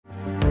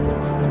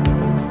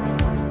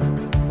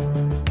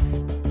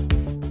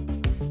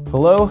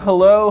Hello,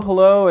 hello,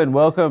 hello, and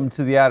welcome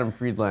to the Adam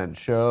Friedland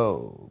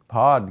Show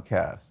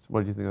podcast.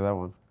 What did you think of that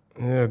one?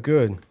 Yeah,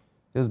 good.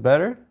 It was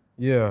better?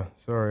 Yeah,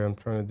 sorry, I'm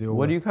trying to deal with...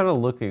 What are you kind of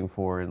looking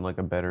for in like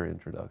a better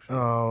introduction?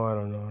 Oh, I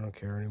don't know. I don't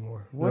care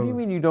anymore. What do you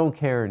mean you don't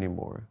care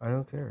anymore? I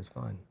don't care. It's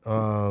fine.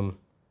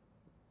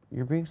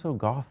 You're being so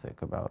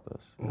gothic about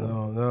this.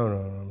 No.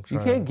 I'm You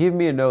trying. can't give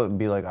me a note and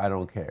be like, I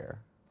don't care.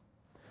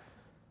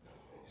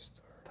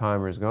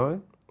 Timer's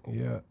going?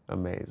 Yeah.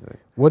 Amazing.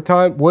 What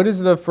time? What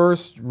is the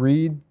first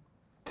read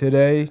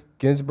today,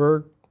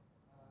 Ginsburg?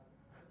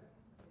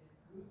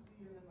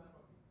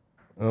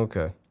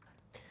 Okay.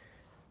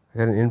 I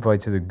got an invite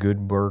to the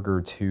Good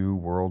Burger 2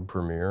 world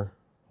premiere.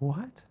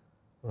 What?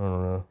 I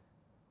don't know.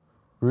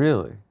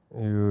 Really?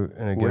 You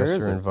and a Where guest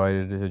is are it?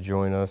 invited to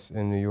join us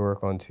in New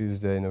York on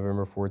Tuesday,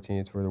 November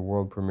 14th, for the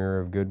world premiere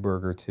of Good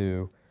Burger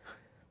 2,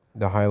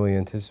 the highly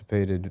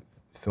anticipated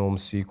film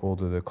sequel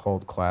to the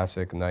cult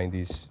classic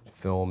 90s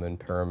film and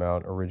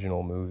Paramount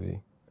original movie.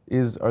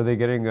 Are they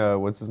getting,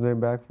 what's his name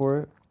back for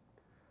it?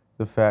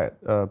 The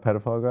fat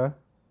pedophile guy?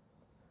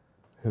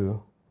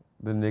 Who?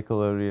 The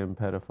Nickelodeon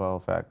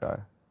pedophile fat guy.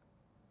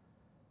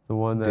 The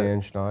one that...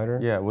 Dan Schneider?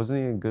 Yeah, wasn't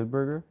he in Good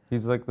Burger?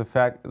 He's like the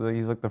fry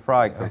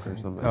cook or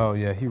something. Oh,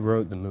 yeah, he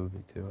wrote the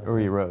movie, too. Or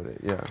he wrote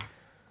it, yeah.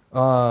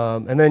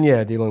 And then,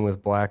 yeah, dealing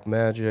with black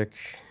magic.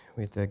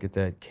 We have to get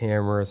that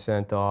camera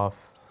sent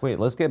off. Wait,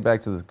 let's get back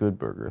to this Good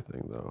Burger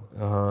thing, though.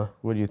 Uh-huh.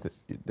 What do you think?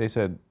 They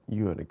said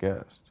you and a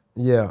guest.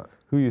 Yeah.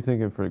 Who are you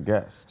thinking for a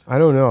guest? I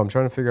don't know. I'm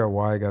trying to figure out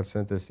why I got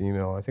sent this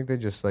email. I think they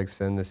just, like,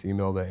 send this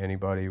email to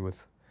anybody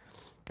with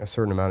a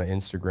certain amount of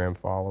Instagram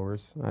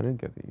followers. I didn't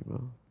get the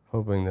email.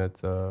 Hoping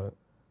that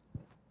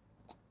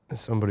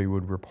somebody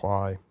would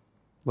reply.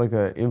 Like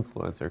an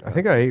influencer. I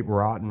think I ate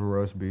rotten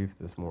roast beef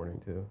this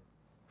morning, too.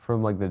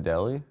 From like the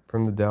deli?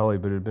 From the deli,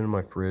 but it had been in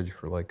my fridge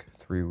for like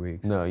 3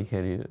 weeks. No, you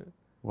can't eat it.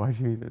 Why'd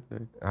you eat it,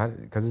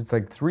 Nick? Because it's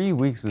like 3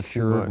 weeks is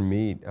too much. cured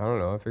meat. I don't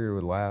know. I figured it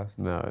would last.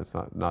 No, it's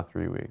not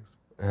 3 weeks.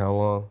 How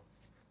long?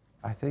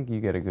 I think you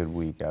get a good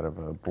week out of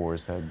a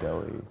Boar's Head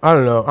deli. I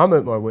don't know. I'm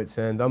at my wit's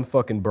end. I'm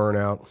fucking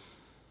burnout.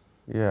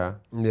 Yeah.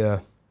 Yeah.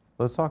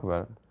 Let's talk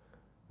about it.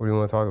 What do you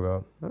want to talk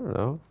about? I don't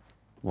know.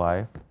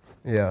 Life.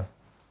 Yeah.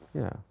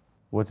 Yeah.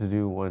 What to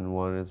do when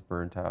one is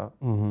burnt out.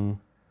 Mm-hmm.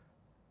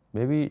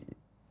 Maybe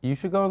you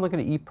should go on like an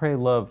eat, pray,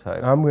 love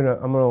type. I'm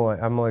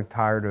like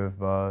tired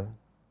of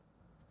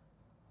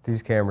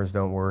these cameras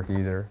don't work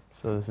either.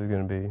 So this is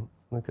gonna be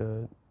like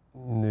a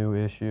new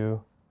issue.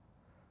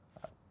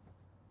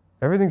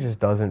 Everything just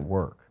doesn't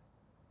work.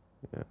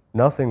 Yeah.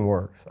 Nothing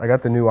works. I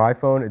got the new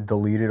iPhone. It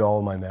deleted all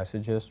of my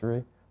message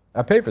history.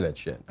 I pay for that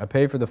shit. I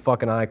pay for the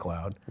fucking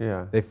iCloud.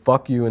 Yeah. They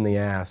fuck you in the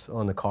ass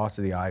on the cost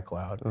of the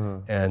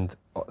iCloud. And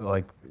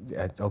like,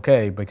 it's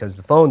okay, because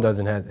the phone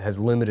has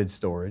limited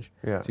storage.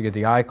 Yeah. So you get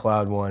the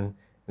iCloud one,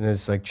 and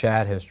there's like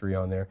chat history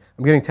on there.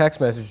 I'm getting text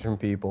messages from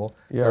people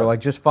that are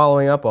like, just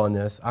following up on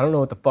this. I don't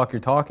know what the fuck you're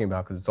talking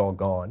about because it's all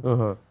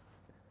gone.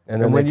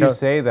 And then when you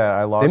say that,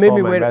 I lost all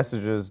my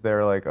messages,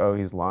 they're like, oh,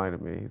 he's lying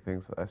to me. He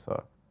thinks that I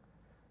suck.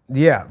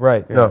 Yeah,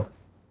 right. Yeah. No.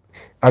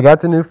 I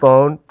got the new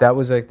phone. That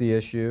was like the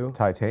issue.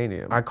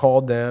 Titanium. I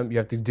called them. You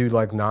have to do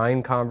like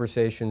 9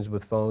 conversations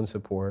with phone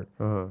support.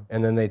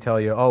 And then they tell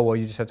you, oh, well,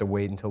 you just have to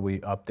wait until we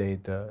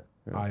update the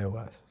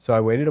iOS. So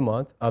I waited a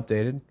month,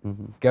 updated.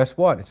 Guess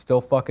what? It's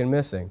still fucking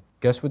missing.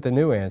 Guess what the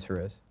new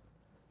answer is?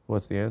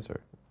 What's the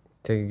answer?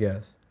 Take a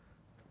guess.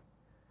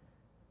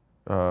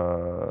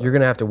 You're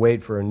going to have to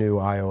wait for a new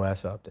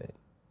iOS update.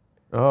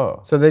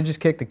 Oh. So they just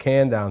kicked the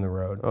can down the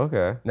road.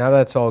 Okay. Now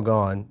that's all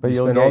gone. But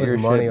you'll spend get all this your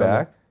money shit on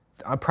back?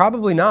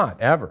 Probably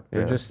not, ever.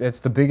 They're Yeah. it's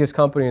the biggest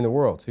company in the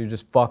world, so you're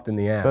just fucked in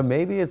the ass. But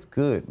maybe it's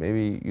good.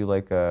 Maybe you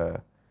like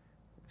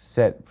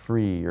set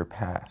free your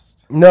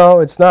past. No,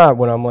 it's not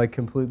when I'm like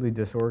completely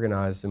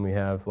disorganized and we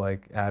have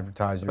like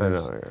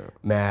advertisers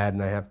mad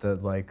and I have to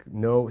like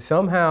know.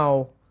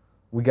 Somehow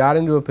we got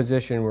into a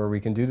position where we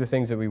can do the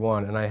things that we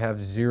want and I have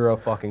zero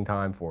fucking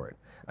time for it.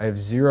 I have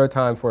zero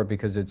time for it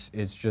because it's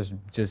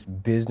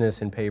just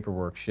business and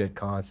paperwork shit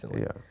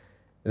constantly. Yeah.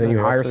 And then you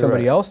hire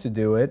somebody else to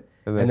do it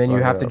and then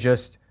you have to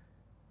just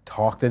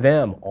talk to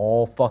them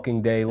all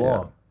fucking day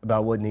long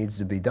about what needs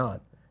to be done.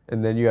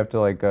 And then you have to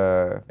like...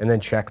 and then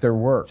check their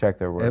work. Check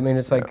their work. I mean,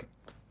 it's like...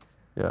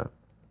 Yeah.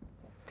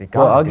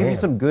 Well, I'll give you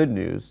some good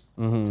news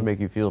to make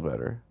you feel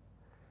better.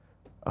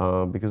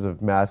 Because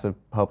of massive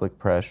public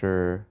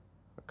pressure,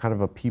 kind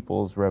of a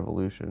people's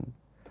revolution,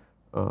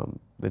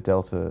 the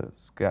Delta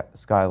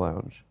Sky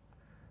Lounge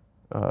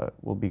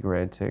will be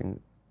granting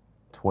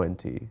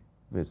 20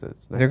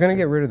 visits. They're going to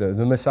get rid of those.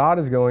 The Mossad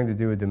is going to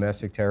do a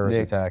domestic terrorist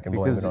attack and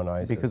blame it on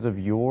ISIS. Because of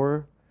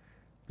your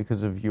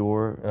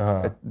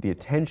the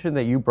attention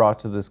that you brought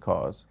to this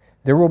cause.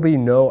 There will be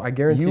no, I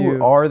guarantee you.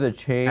 You are the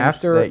change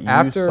that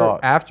you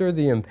sought. After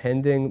the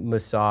impending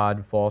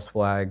Mossad false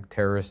flag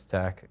terrorist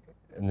attack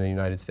in the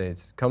United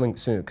States, coming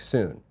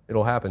soon.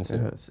 It'll happen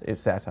soon. Yeah,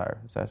 it's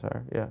satire.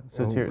 Yeah.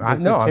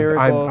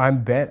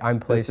 I'm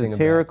placing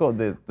satirical.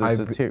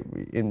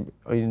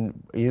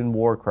 In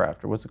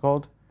Warcraft, or what's it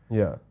called?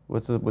 Yeah.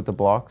 What's it with the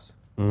blocks?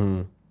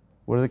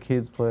 What do the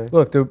kids play?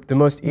 Look, the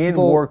most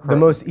evil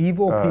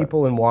Warcraft.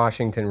 people in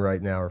Washington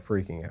right now are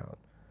freaking out.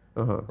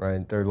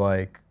 Right? They're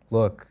like,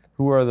 look.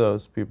 Who are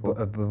those people?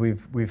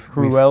 We've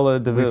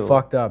Cruella de Vil. We've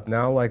fucked up.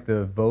 Now, like,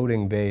 the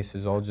voting base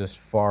is all just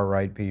far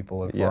right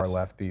people and far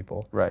left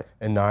people. Right.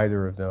 And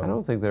neither of them. I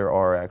don't think there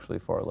are actually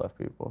far left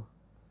people.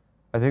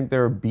 I think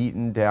there are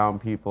beaten down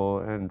people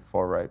and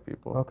far right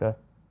people. Okay.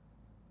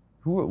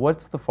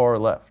 What's the far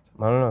left?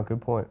 I don't know.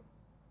 Good point.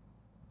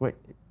 Wait,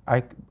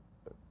 I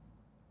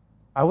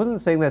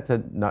wasn't saying that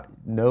to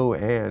no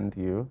and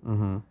you.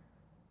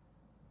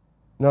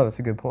 No, that's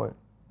a good point.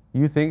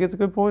 You think it's a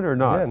good point or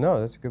not? Yeah, no,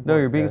 that's a good point. No,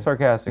 you're being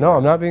sarcastic. No,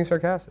 I'm not being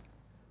sarcastic.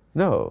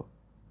 No.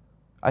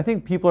 I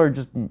think people are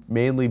just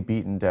mainly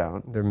beaten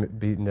down. They're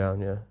beaten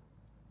down, yeah.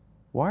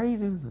 Why are you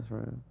doing this,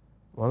 Ryan?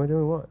 Why am I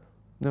doing what?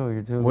 No,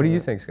 you're doing What do you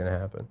think's going to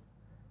happen?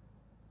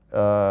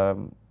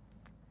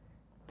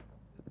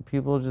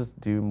 People just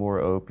do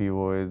more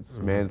opioids,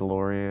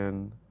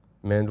 Mandalorian,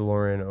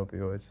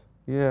 opioids.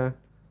 Yeah.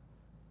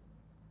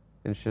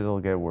 And shit'll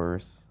get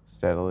worse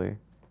steadily.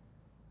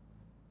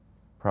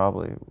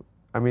 Probably.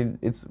 I mean,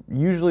 it's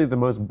usually the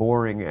most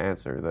boring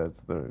answer that's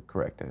the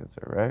correct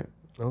answer, right?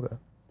 Okay.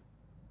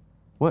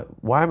 What?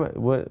 Why am I?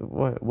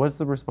 What's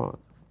the response?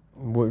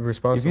 What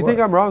response? If you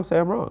think I'm wrong, say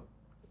I'm wrong.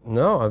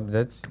 No,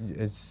 it's.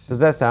 Does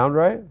that sound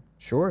right?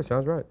 Sure, it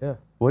sounds right. Yeah.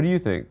 What do you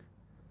think?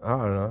 I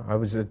don't know. I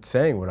was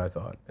saying what I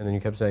thought, and then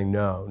you kept saying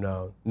no,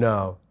 no,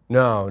 no,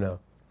 no, no.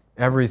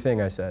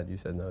 Everything I said, you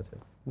said no to.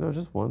 No,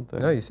 just one thing.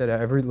 No, you said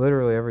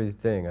literally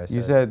everything I said.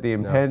 You said the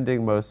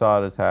impending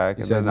Mossad attack,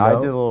 and then no? I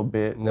did a little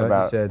bit no,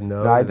 about. You said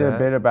no. I did a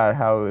bit about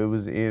how it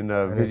was in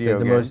a video I said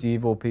the game. most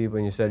evil people,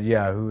 and you said,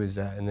 yeah, who is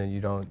that? And then you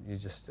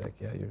just like,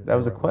 yeah, you're. That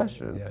was a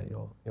question. Yeah,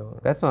 you'll.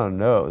 That's not a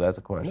no. That's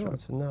a question. No,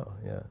 it's a no.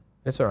 Yeah,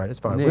 it's all right. It's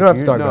fine. Nick, we don't have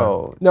to talk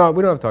about it. No,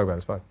 we don't have to talk about it.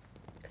 It's fine.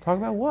 Talk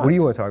about what? What do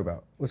you want to talk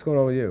about? What's going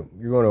on with you?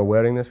 You're going to a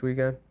wedding this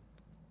weekend?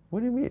 What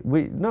do you mean?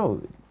 No.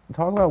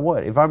 Talk about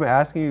what? If I'm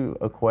asking you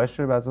a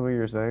question about something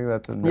you're saying,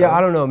 that's a no. Yeah,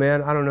 I don't know,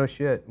 man. I don't know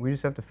shit. We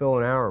just have to fill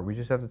an hour. We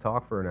just have to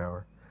talk for an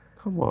hour.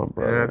 Come on,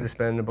 bro. And I have to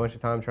spend a bunch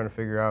of time trying to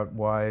figure out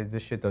why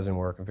this shit doesn't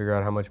work and figure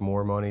out how much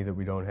more money that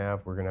we don't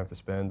have we're going to have to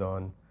spend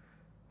on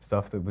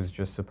stuff that was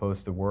just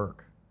supposed to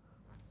work.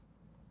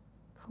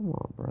 Come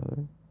on,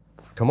 brother.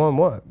 Come on,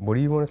 what? What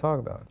do you want to talk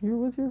about? You're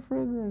with your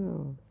friend right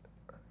now.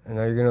 And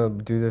now you're going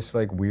to do this,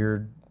 like,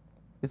 weird...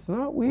 It's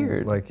not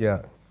weird. Like,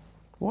 yeah.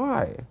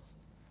 Why?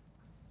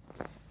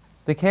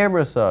 The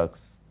camera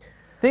sucks.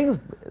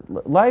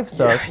 Life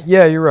sucks.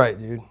 Yeah, you're right,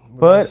 dude.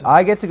 But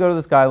I get to go to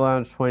the Sky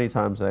Lounge 20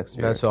 times next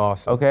year. That's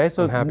awesome. Okay,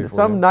 so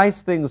some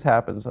nice things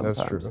happen sometimes.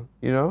 That's true.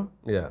 You know?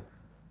 Yeah.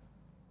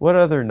 What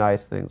other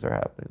nice things are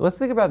happening? Let's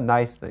think about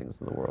nice things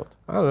in the world.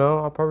 I don't know.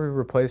 I'll probably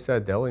replace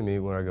that deli meat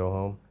when I go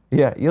home.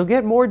 Yeah, you'll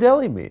get more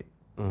deli meat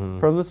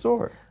from the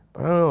store.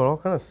 But I don't know. It all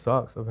kind of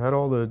sucks. I've had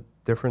all the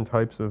different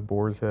types of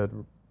boar's head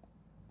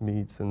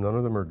meats, and none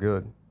of them are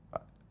good.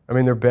 I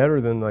mean, they're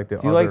better than like the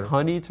other. Do you like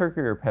honey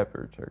turkey or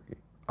pepper turkey?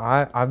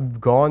 I've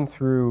gone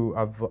through.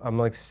 I'm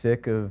like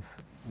sick of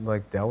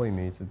like deli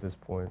meats at this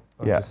point.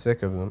 I'm just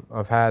sick of them.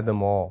 I've had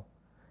them all,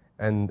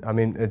 and I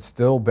mean it's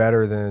still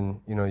better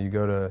than you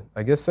go to.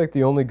 I guess like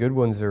the only good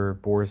ones are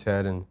boar's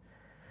head and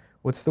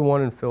what's the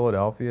one in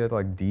Philadelphia?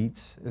 Like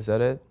Dietz, is that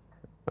it?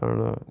 I don't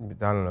know.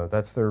 I don't know.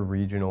 That's their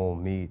regional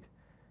meat.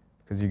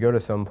 Because you go to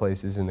some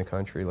places in the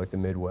country, like the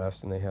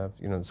Midwest, and they have,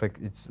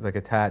 it's like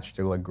attached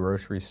to like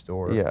grocery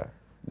store.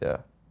 Yeah.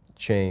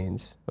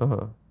 Chains.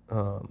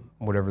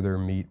 Whatever their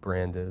meat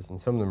brand is,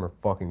 and some of them are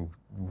fucking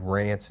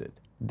rancid.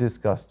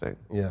 Disgusting.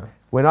 Yeah.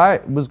 When I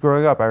was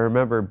growing up, I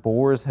remember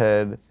boar's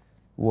head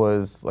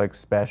was like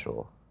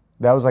special.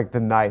 That was like the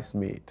nice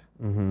meat.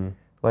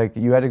 Like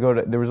you had to go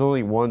to. There was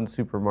only one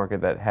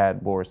supermarket that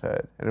had boar's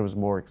head, and it was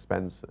more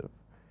expensive.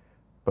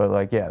 But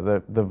like, yeah,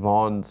 the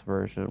Vaughn's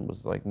version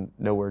was like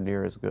nowhere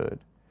near as good.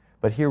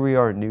 But here we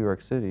are in New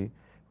York City.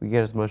 We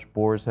get as much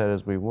boar's head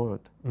as we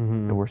want,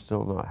 and we're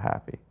still not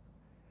happy.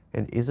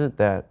 And isn't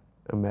that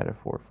a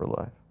metaphor for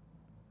life?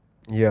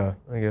 Yeah,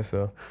 I guess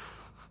so.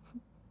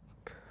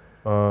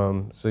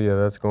 So yeah,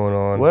 that's going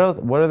on.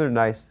 What other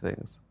nice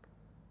things?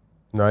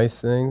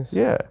 Nice things?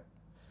 Yeah.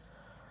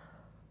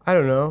 I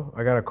don't know.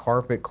 I got a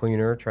carpet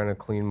cleaner trying to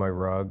clean my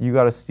rug. You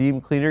got a steam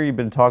cleaner? You've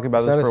been talking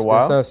about this for a while?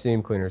 It's not a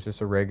steam cleaner. It's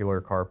just a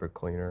regular carpet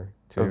cleaner.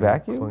 A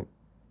vacuum?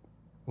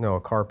 No,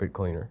 a carpet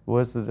cleaner.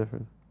 What's the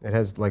difference? It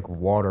has like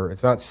water.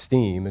 It's not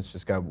steam. It's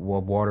just got a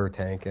water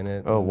tank in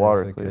it. Oh,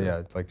 water cleaner. Yeah,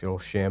 it's like it'll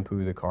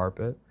shampoo the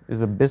carpet.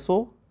 Is it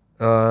Bissell?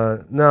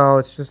 No,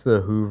 it's just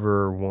the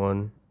Hoover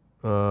one.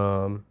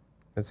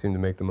 That seemed to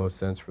make the most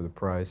sense for the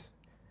price.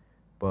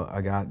 But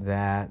I got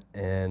that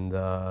and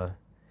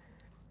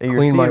you're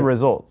seeing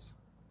results.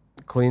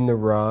 Clean the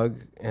rug,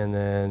 and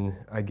then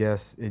I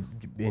guess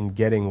in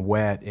getting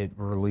wet, it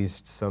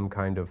released some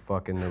kind of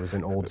fucking. There was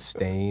an old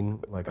stain,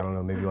 like I don't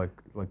know, maybe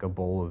like a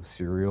bowl of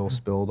cereal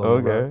spilled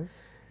on the rug.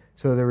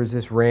 So there was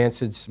this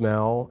rancid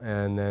smell,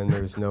 and then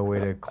there's no way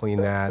to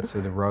clean that,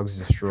 so the rug's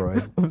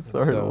destroyed. I'm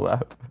sorry to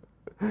laugh.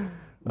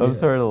 I'm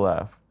sorry to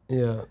laugh.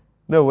 Yeah.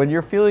 No, when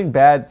you're feeling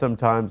bad,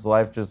 sometimes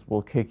life just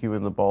will kick you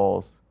in the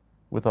balls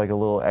with like a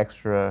little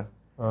extra.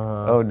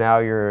 Oh, now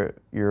your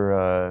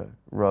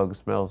rug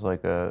smells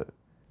like a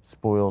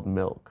spoiled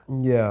milk.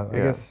 Yeah, I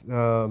guess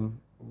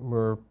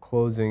we're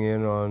closing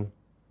in on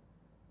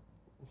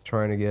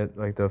trying to get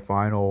like the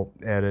final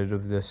edit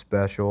of this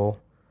special.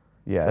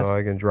 Yes. So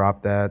I can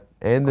drop that.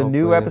 And the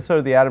new episode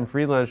of the Adam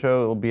Friedland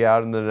Show will be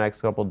out in the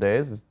next couple of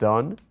days. It's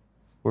done.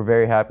 We're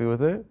very happy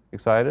with it.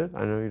 Excited.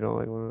 I know you don't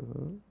like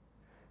one.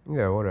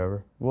 Yeah,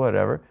 whatever.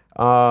 Whatever.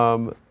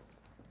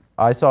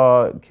 I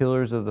saw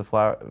Killers of the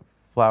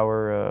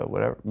Flower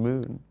whatever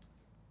Moon.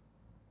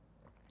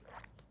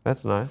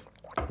 That's nice.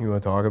 You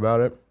want to talk about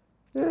it?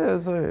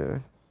 Yeah,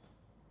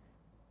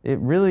 it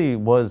really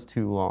was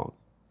too long.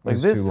 Like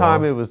this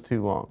time, it was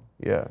too long.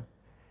 Yeah.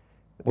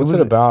 What's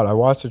it about? I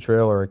watched the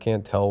trailer. I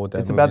can't tell what that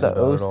movie's about. It's about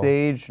the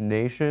Osage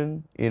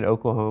Nation in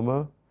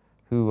Oklahoma,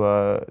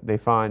 who they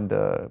find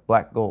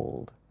black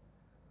gold,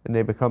 and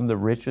they become the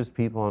richest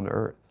people on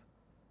Earth.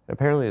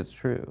 Apparently, it's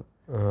true.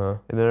 And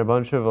then a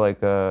bunch of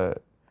like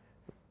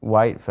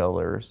white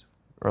fellers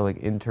are like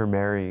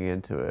intermarrying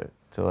into it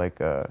to like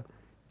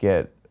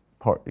get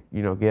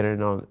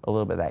in on a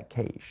little bit of that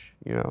cash,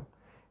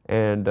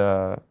 and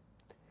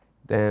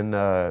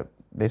then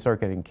they start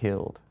getting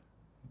killed,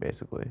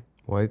 basically.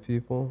 White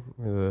people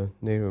or the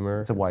Native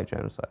Americans? It's a white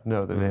genocide.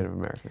 No, the Native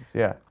Americans,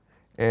 yeah.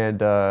 And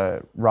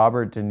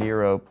Robert De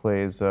Niro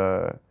plays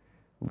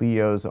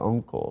Leo's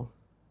uncle,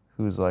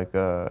 who's like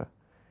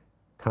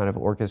kind of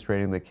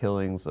orchestrating the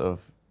killings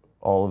of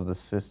all of the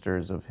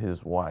sisters of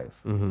his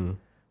wife.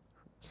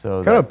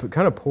 So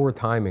kind of poor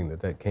timing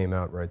that came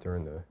out right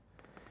during the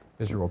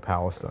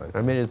Israel-Palestine.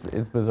 I mean,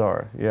 it's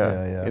bizarre.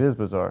 Yeah, it is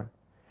bizarre.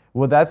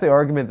 Well, that's the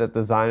argument that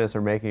the Zionists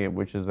are making,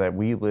 which is that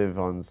we live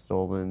on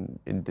stolen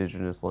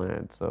indigenous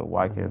land, so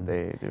why can't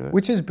they do it?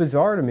 Which is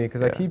bizarre to me,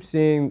 because I keep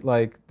seeing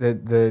like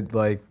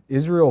like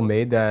Israel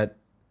made that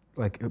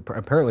like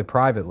apparently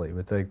privately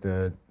with like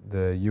the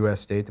U.S.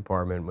 State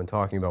Department when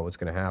talking about what's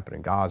going to happen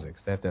in Gaza,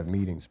 because they have to have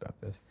meetings about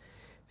this.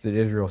 So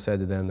Israel said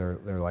to them,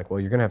 they're like, well,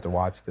 you're going to have to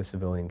watch the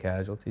civilian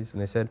casualties,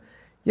 and they said,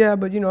 yeah,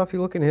 but if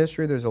you look in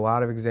history, there's a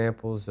lot of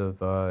examples of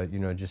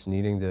just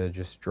needing to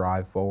just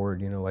drive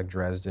forward, like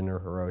Dresden or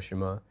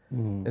Hiroshima.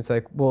 It's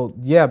like, well,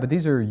 yeah, but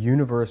these are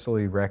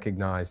universally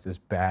recognized as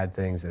bad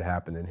things that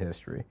happened in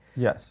history.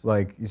 Yes.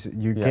 Like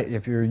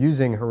if you're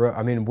using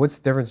I mean, what's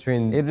the difference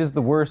between? It is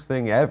the worst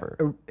thing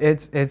ever.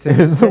 It's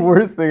the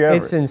worst thing ever.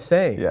 It's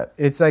insane. Yes.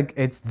 It's like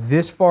it's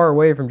this far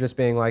away from just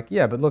being like,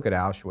 yeah, but look at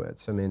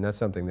Auschwitz. I mean, that's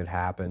something that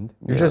happened.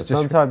 You're just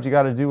sometimes you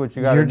got to do what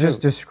you got to do. You're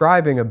just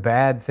describing a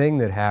bad thing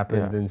that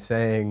happened and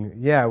saying,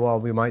 yeah, well,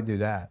 we might do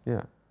that.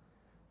 Yeah.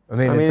 I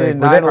mean, it's like,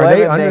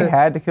 9/11, they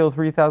had to kill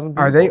 3,000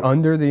 people. Are they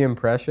under the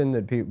impression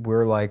that people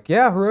were like,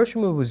 yeah,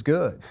 Hiroshima was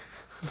good?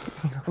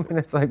 I mean,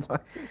 it's like,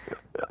 what?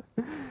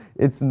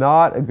 It's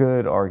not a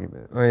good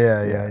argument. Oh,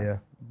 yeah.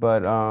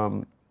 But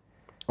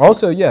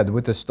also, yeah,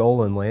 with the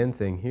stolen land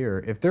thing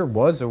here, if there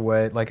was a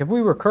way, like if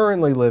we were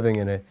currently living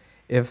in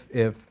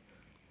if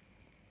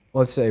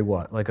let's say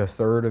like a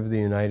third of the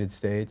United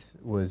States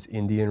was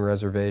Indian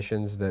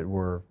reservations that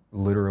were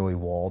literally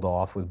walled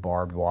off with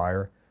barbed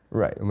wire.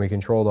 Right. And we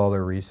controlled all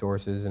their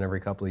resources, and every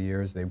couple of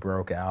years they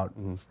broke out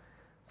and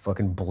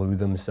fucking blew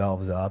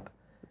themselves up.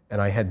 And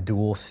I had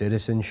dual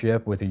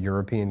citizenship with a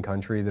European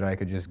country that I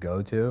could just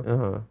go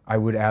to. I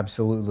would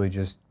absolutely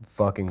just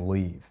fucking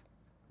leave.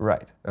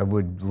 Right. I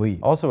would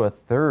leave. Also, a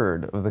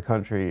third of the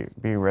country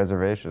being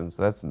reservations.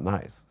 That's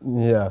nice.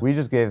 Yeah. We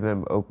just gave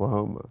them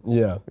Oklahoma.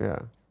 Yeah. Yeah.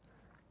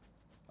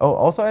 Oh,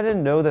 also, I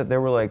didn't know that there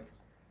were like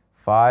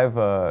 5,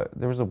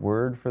 there was a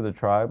word for the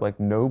tribe, like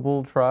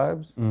noble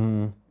tribes.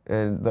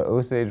 And the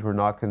Osage were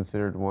not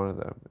considered one of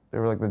them. They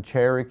were like the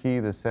Cherokee,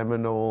 the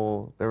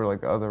Seminole, there were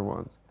like other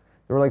ones.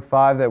 There were like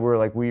 5 that were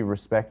like, we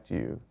respect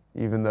you,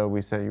 even though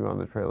we sent you on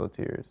the Trail of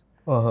Tears.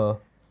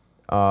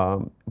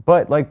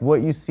 But like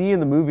what you see in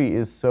the movie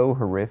is so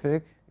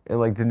horrific, and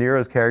like De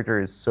Niro's character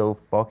is so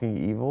fucking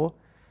evil,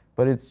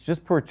 but it's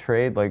just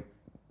portrayed like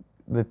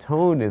the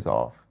tone is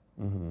off.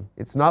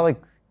 It's not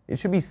like, it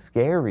should be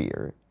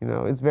scarier,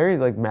 It's very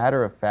like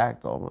matter of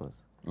fact almost.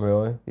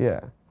 Really?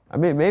 Yeah. I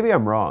mean, maybe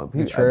I'm wrong.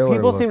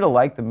 People seem to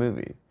like the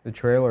movie. The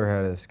trailer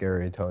had a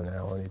scary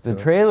tonality to it. The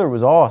trailer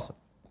was awesome.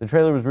 The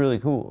trailer was really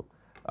cool.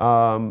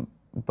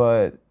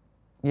 But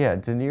yeah,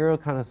 De Niro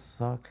kind of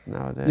sucks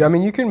nowadays. Yeah, I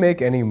mean, you can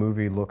make any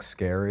movie look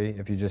scary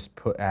if you just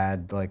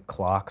add like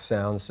clock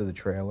sounds to the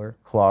trailer.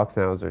 Clock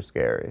sounds are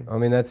scary. I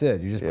mean, that's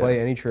it. You just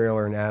play any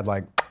trailer and add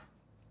like.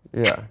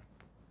 Yeah.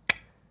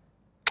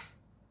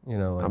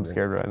 Like I'm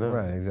scared right now.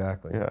 Right,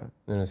 exactly. Yeah.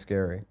 And it's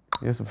scary.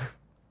 Yes.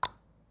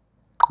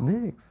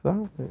 Nick,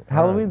 stop it.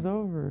 Halloween's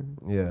over.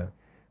 Yeah.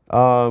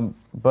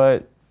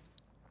 But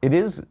it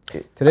is.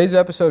 Today's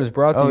episode is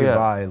brought to you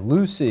by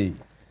Lucy.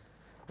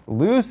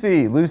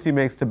 Lucy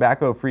makes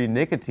tobacco-free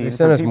nicotine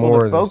for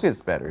people to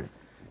focus better.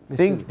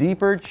 Think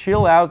deeper,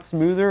 chill out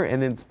smoother,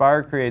 and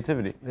inspire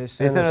creativity. They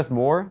sent us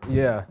more?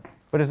 Yeah.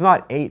 But it's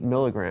not 8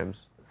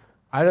 milligrams.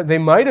 They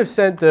might have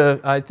sent the.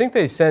 I think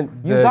they sent.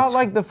 You got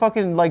like the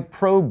fucking like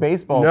pro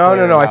baseball. No.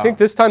 Now. I think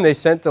this time they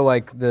sent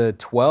the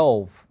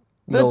 12.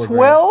 The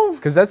 12?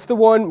 Because that's the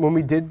one when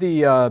we did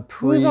the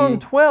pre. Who's on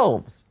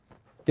 12s?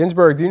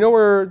 Ginsburg, do you know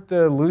where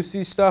the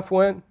Lucy stuff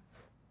went?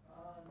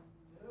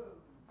 No.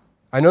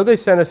 I know they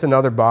sent us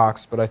another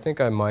box, but I think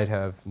I might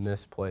have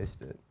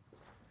misplaced it.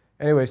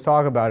 Anyways,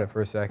 talk about it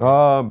for a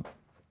second.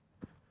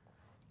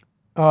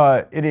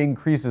 It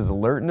increases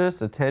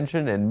alertness,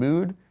 attention, and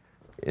mood.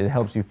 It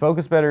helps you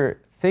focus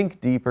better, think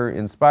deeper,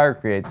 inspire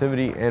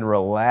creativity, and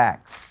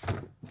relax.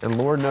 And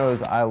Lord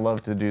knows I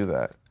love to do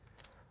that.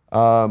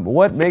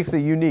 What makes it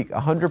unique?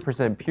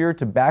 100% pure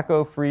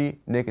tobacco-free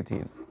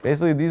nicotine.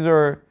 Basically, these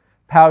are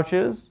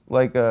pouches,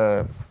 like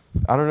I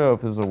don't know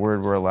if this is a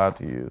word we're allowed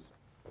to use.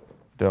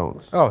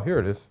 Don't. Oh, here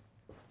it is.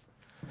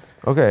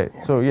 Okay,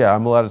 so yeah,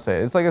 I'm allowed to say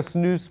it. It's like a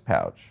snooze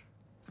pouch.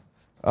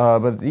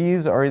 But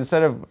these are,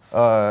 instead of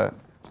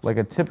like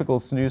a typical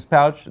snooze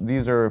pouch,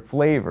 these are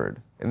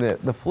flavored. And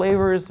the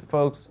flavors,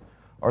 folks,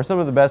 are some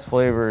of the best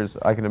flavors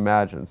I can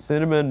imagine.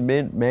 Cinnamon,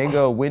 mint,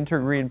 mango,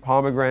 wintergreen,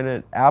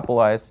 pomegranate, apple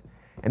ice,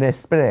 and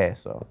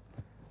espresso.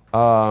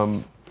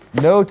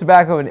 No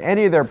tobacco in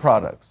any of their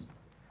products.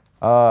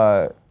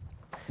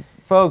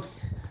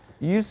 Folks,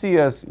 you see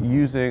us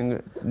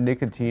using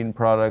nicotine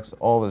products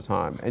all the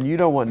time, and you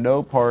don't want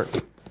no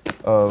part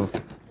of...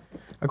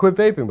 I quit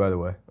vaping, by the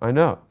way. I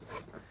know.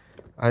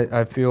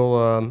 I feel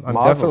I'm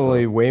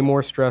definitely way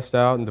more stressed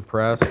out and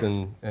depressed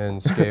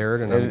and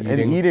scared, and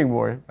I'm eating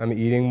more. I'm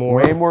eating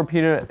more. Way more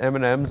peanut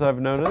M&Ms,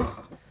 I've noticed.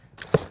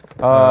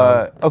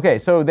 Okay,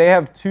 so they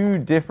have two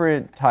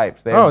different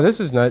types. This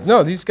is nice.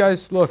 No, these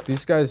guys, look,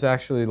 these guys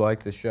actually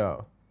like the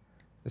show.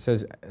 It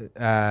says,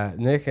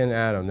 Nick and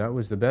Adam, that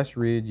was the best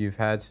read you've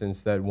had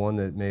since that one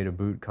that made a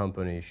boot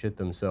company shit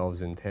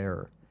themselves in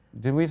terror.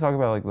 Didn't we talk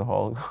about like the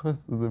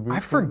Holocaust of the boot? I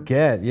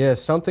forget. Yeah,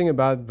 something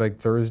about like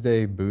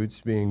Thursday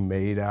boots being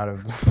made out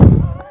of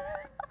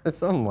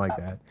something like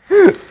that.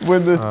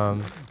 when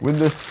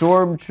the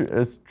storm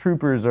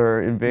troopers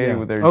are invading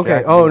with their okay.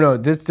 jackets. Oh no,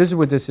 this is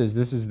what this is.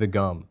 This is the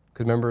gum.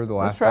 Cause remember the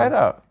last? Let's try it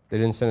out. They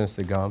didn't send us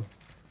the gum.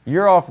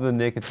 You're off the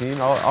nicotine.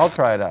 I'll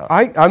try it out.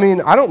 I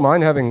mean I don't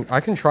mind having. I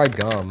can try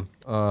gum.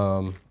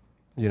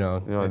 You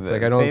know it's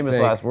like I don't famous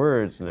think, last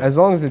words. Nick. As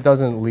long as it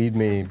doesn't lead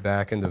me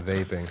back into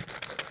vaping.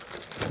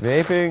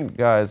 Vaping,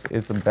 guys,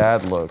 it's a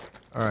bad look.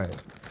 All right.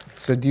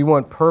 So do you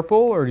want purple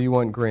or do you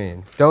want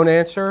green? Don't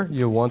answer.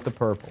 You want the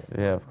purple.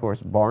 Yeah, of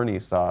course, Barney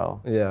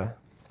style. Yeah.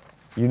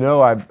 You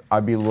know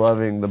I'd be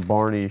loving the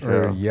Barney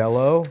show. Or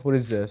yellow. What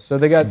is this? So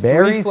they got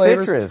Berry three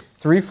flavors. citrus.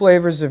 3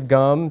 flavors of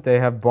gum. They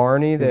have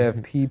Barney, they have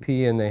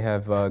PP, and they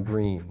have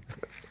green.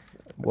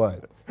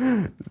 What?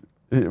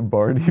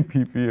 Barney,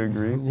 PP, and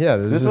green? Yeah.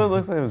 This one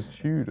looks like it was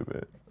chewed a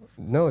bit.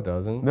 No, it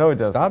doesn't. No, it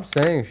doesn't. Stop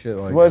saying shit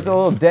like that. Well, it's a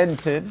little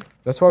dented.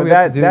 That's why we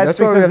have to do. That's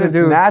why we have to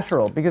do.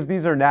 Natural, because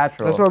these are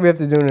natural. That's why we have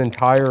to do an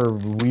entire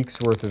week's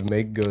worth of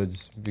make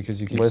goods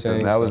because you keep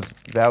saying. Listen,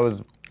 that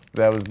was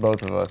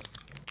both of us.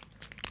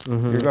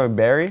 Mm-hmm. You're going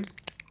berry?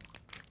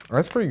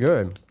 That's pretty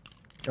good.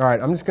 All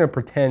right, I'm just gonna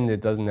pretend it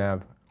doesn't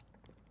have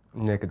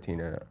nicotine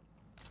in it.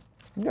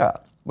 Yeah,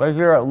 like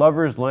you're at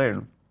Lover's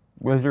Lane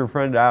with your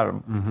friend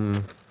Adam. Mm-hmm.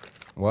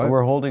 What? And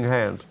we're holding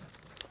hands.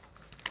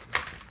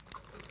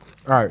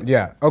 All right,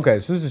 yeah. Okay,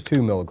 so this is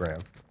 2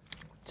 milligrams.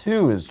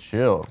 2 is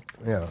chill.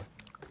 Yeah.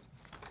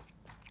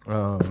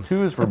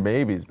 2 is for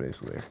babies,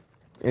 basically.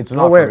 It's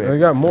not. Oh wait, for babies. we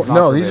got more.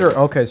 No, these are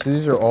okay. So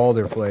these are all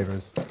their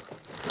flavors.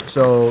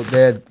 So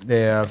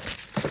they have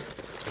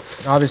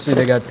obviously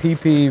they got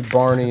PP,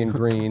 Barney, and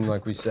green,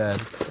 like we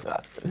said.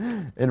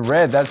 In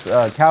red, that's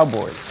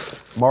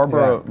Cowboys.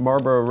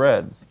 Marlboro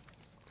Reds.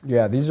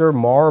 Yeah, these are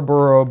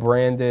Marlboro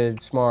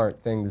branded. Smart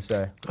thing to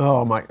say.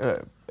 Oh my.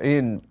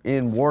 In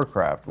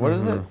Warcraft. What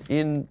is it?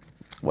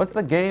 What's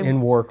the game? In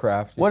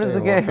Warcraft. What is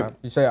the game? Warcraft.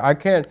 You say, I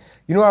can't,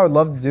 you know what I would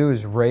love to do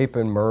is rape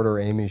and murder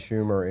Amy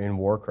Schumer in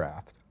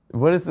Warcraft.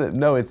 What is it?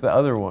 No, it's the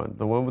other one.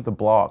 The one with the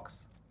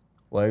blocks.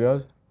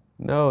 Legos?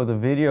 No, the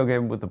video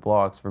game with the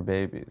blocks for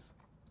babies.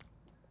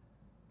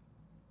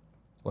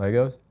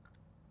 Legos?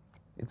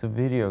 It's a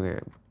video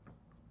game.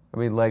 I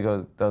mean,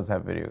 Lego does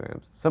have video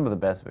games. Some of the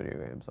best video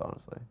games,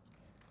 honestly.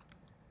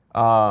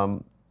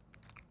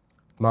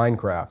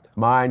 Minecraft,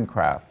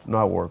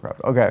 not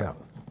Warcraft. Okay.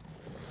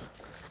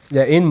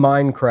 Yeah, in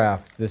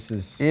Minecraft, this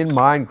is... In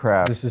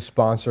Minecraft. This is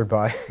sponsored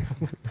by...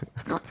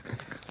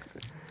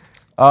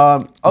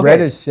 Okay.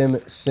 Red is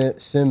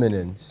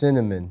cinnamon.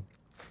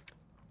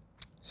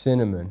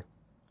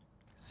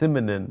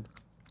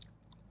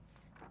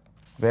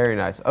 Very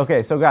nice.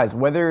 Okay, so guys,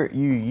 whether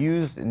you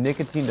use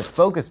nicotine to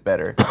focus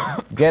better,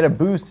 get a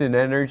boost in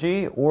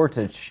energy, or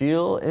to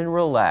chill and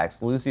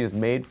relax, Lucy is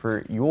made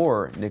for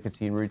your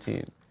nicotine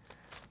routine.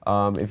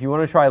 If you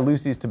want to try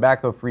Lucy's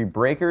tobacco-free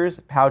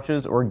breakers,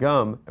 pouches, or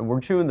gum, and we're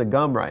chewing the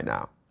gum right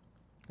now.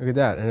 Look at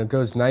that, and it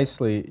goes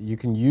nicely. You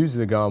can use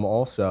the gum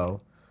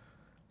also.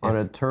 On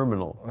a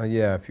terminal.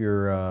 Yeah, if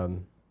you're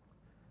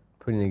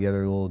putting together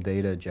little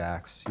data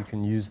jacks, you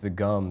can use the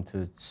gum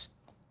to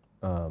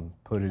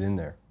put it in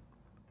there.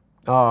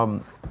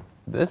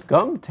 This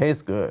gum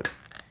tastes good.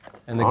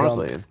 And the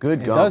honestly, gum, it's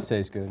good gum. It does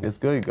taste good. It's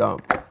good gum.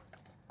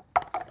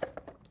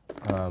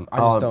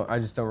 I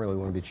just don't really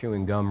want to be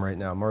chewing gum right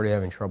now. I'm already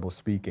having trouble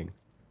speaking.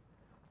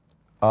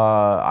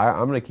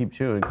 I'm gonna keep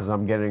chewing because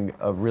I'm getting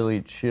a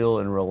really chill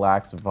and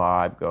relaxed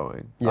vibe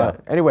going. Yeah.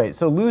 Anyway,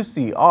 so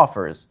Lucy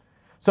offers.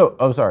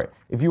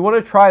 If you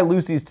want to try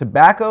Lucy's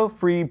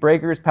tobacco-free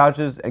breakers,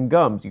 pouches, and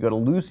gums, you go to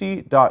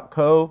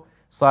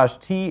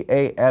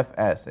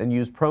lucy.co/TAFS and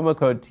use promo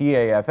code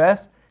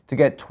TAFS to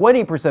get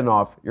 20%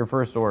 off your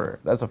first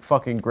order. That's a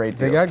fucking great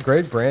deal. They got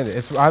great branding.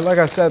 It's like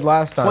I said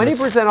last time.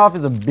 20% off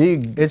is a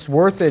big. It's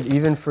worth it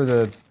even for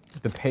the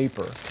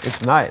paper.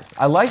 It's nice.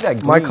 I like that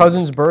green. My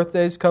cousin's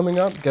birthday's coming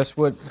up. Guess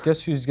what?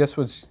 Guess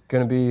what's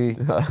gonna be?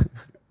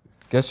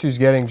 Guess who's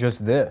getting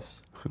just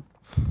this?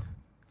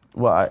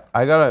 Well,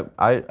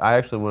 I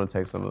actually want to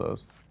take some of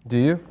those. Do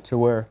you? To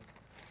where?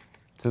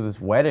 To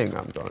this wedding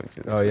I'm going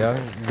to. Oh yeah,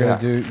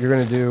 you're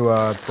gonna do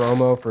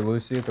promo for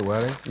Lucy at the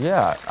wedding.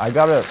 Yeah, I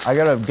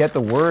gotta get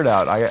the word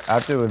out. I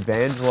have to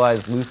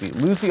evangelize Lucy.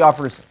 Lucy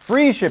offers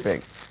free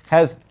shipping,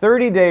 has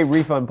 30-day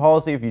refund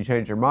policy if you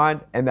change your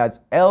mind, and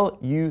that's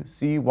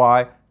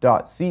lucy.co.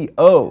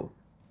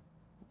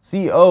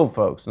 Co,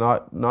 folks,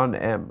 not an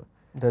M.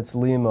 That's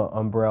Lima,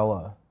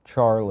 Umbrella,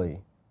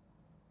 Charlie.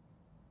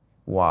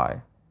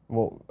 Y.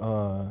 Well,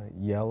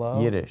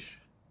 yellow. Yiddish.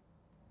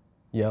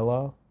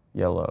 Yellow.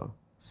 Yellow.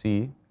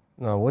 C.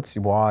 No, what's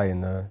Y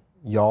in the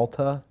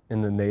Yalta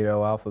in the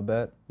NATO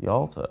alphabet?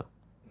 Yalta.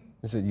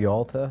 Is it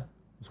Yalta?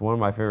 It's one of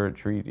my favorite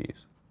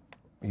treaties.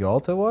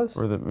 Yalta was?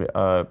 Or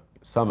the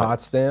summit.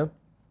 Potsdam?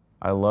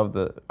 I love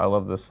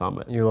the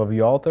summit. You love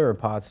Yalta or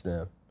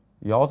Potsdam?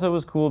 Yalta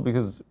was cool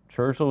because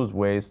Churchill was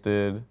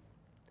wasted.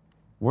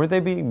 Weren't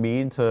they being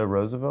mean to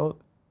Roosevelt?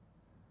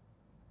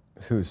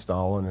 Who,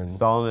 Stalin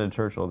and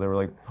Churchill? They were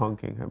like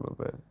punking him a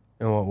bit.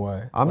 In what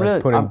way?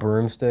 I'm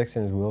broomsticks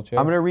in his wheelchair?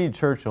 I'm gonna read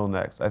Churchill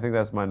next. I think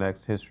that's my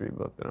next history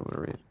book that I'm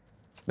gonna read.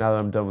 Now that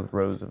I'm done with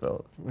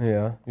Roosevelt.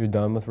 Yeah, you're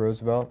done with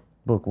Roosevelt?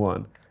 Book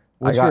 1.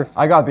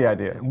 I got the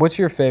idea. What's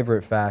your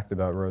favorite fact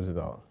about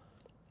Roosevelt?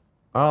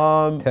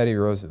 Teddy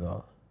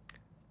Roosevelt.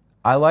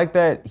 I like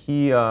that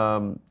he's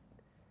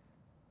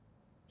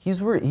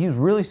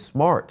really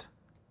smart.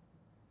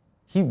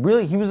 He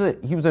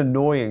was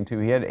annoying too.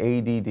 He had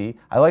ADD.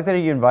 I like that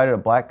he invited a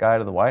black guy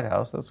to the White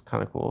House. That's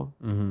kind of cool.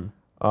 Mm-hmm.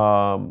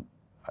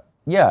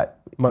 Yeah.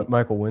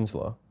 Michael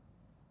Winslow.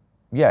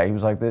 Yeah, he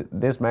was like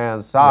this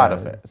man's sound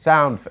effect.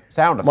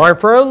 My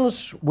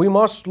friends, we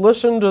must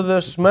listen to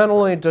this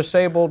mentally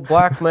disabled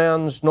black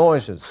man's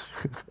noises,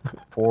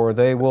 for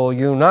they will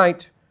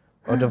unite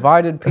a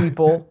divided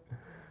people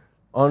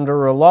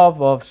under a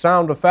love of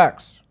sound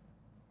effects.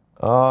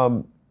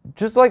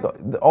 Just like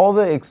all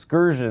the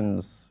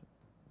excursions,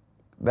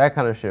 that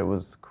kind of shit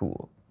was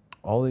cool.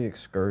 All the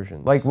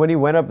excursions. Like when he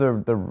went up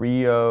the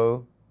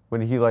Rio,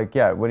 when he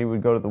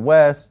would go to the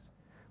West,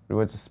 when he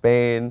went to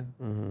Spain.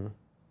 Mm-hmm.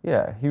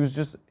 Yeah, he was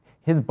just,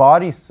 his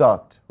body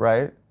sucked,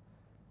 right?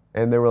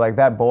 And they were like,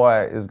 that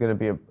boy is going to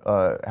be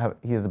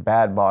he has a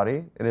bad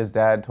body. And his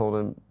dad told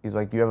him, he's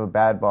like, you have a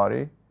bad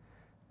body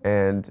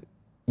and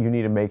you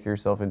need to make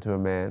yourself into a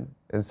man.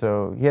 And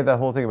so he had that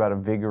whole thing about a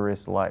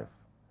vigorous life.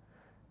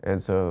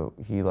 And so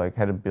he like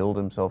had to build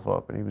himself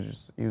up, and he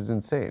was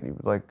insane. He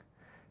would like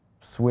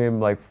swim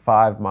like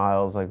 5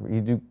 miles, like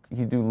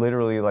he'd do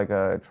literally like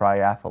a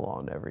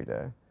triathlon every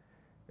day.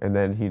 And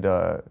then he'd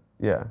and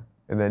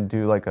then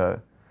do like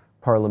a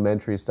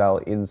parliamentary style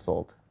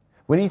insult.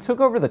 When he took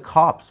over the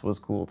cops was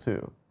cool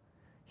too.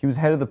 He was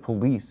head of the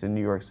police in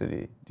New York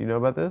City. Do you know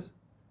about this?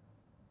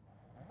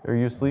 Are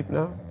you asleep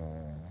now?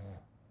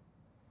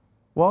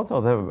 Well, I'll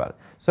tell them about it.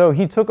 So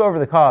he took over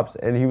the cops,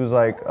 and he was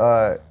like,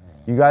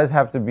 you guys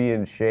have to be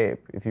in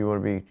shape if you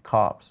want to be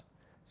cops.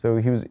 So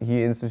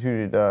he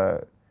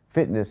instituted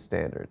fitness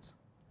standards.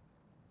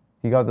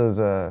 He got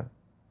those.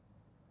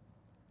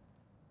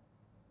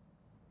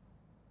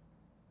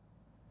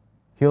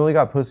 He only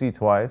got pussy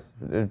twice.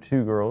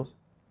 2 girls.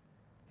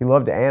 He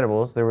loved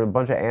animals. There were a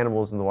bunch of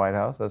animals in the White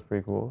House. That's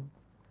pretty cool.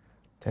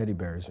 Teddy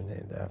bears are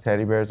named after him.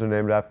 Teddy bears are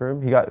named after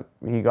him.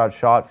 He got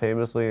shot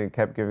famously and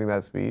kept giving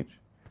that speech.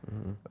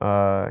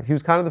 Mm-hmm. He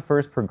was kind of the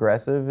first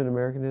progressive in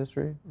American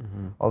history.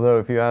 Mm-hmm. Although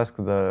if you ask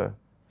the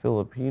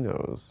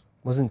Filipinos...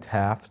 Wasn't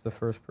Taft the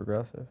first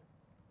progressive?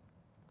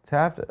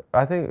 Taft,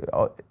 I think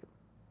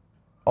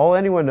all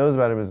anyone knows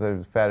about him is that he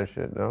was fat as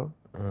shit, no?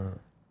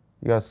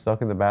 You got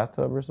stuck in the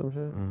bathtub or some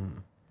shit?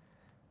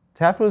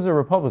 Taft was a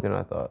Republican,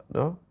 I thought,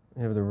 no?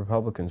 Yeah, but the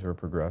Republicans were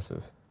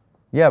progressive.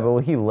 Yeah,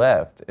 but he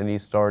left and he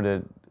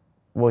started,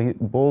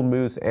 Bull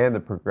Moose and the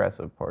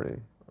Progressive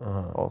Party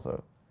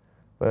also.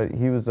 But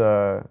he was,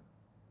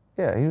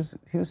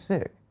 he was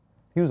sick.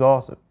 He was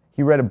awesome.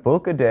 He read a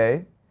book a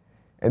day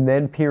and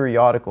then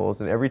periodicals,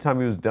 and every time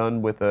he was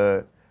done with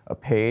a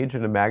page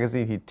in a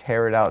magazine, he'd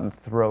tear it out and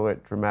throw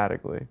it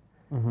dramatically.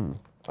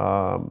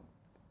 Mm-hmm.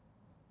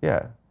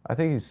 Yeah, I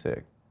think he's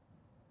sick.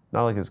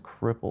 Not like his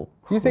cripple.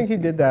 Do you think he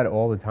did that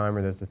all the time,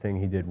 or that's a thing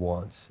he did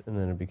once, and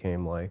then it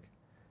became like...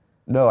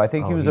 No, I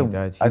think he was a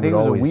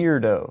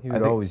weirdo. He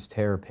would always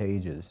tear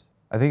pages.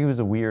 I think he was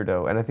a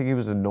weirdo, and I think he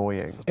was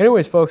annoying.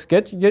 Anyways, folks,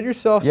 get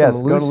yourself some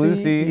Lucy. Go to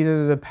Lucy.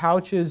 Either the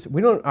pouches.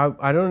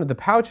 I don't know. The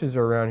pouches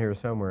are around here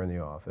somewhere in the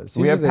office.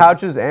 We have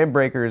pouches and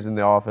breakers in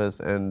the office,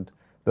 and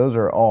those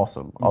are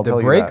awesome. I'll tell you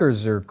that. The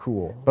breakers are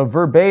cool. But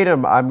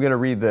verbatim, I'm gonna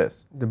read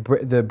this.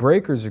 The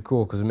breakers are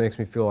cool because it makes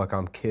me feel like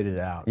I'm kitted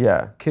out.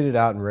 Yeah. Kitted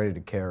out and ready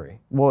to carry.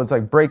 Well, it's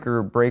like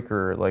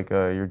breaker, like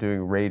you're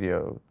doing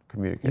radio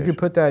communication. You could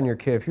put that in your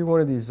kit if you're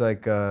one of these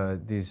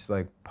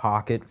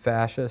pocket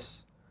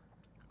fascists.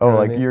 Oh,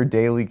 like your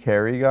daily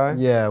carry guy?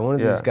 Yeah, one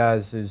of these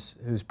guys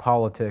whose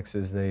politics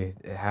is they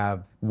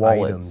have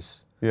wallets.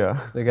 Items. Yeah.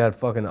 They got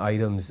fucking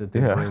items that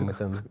they bring with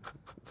them.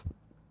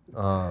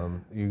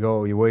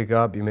 You wake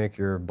up, you make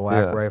your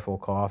Black Rifle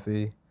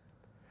coffee.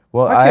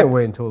 Well, I can't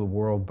wait until the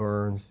world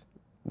burns.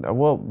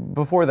 Well,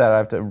 before that, I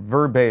have to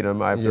read.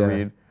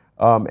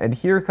 And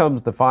here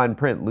comes the fine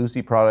print.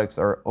 Lucy products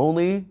are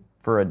only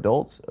for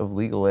adults of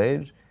legal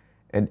age,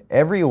 and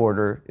every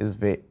order is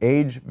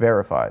age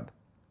verified.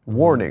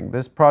 Warning,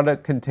 this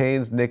product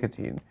contains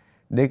nicotine.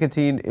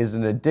 Nicotine is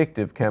an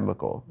addictive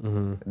chemical.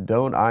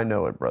 Don't I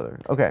know it, brother?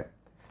 Okay,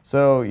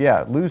 so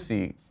yeah,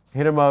 Lucy.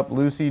 Hit them up,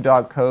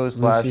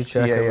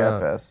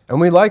 lucy.co/PAFS.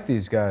 And we like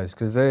these guys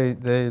because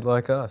they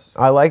like us.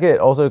 I like it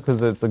also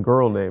because it's a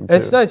girl name, too.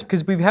 It's nice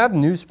because we have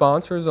new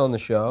sponsors on the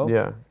show.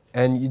 Yeah.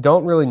 And you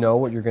don't really know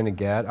what you're going to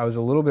get. I was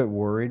a little bit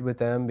worried with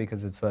them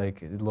because it's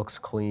like, it looks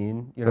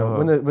clean. You know,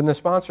 when the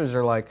sponsors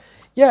are like,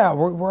 yeah,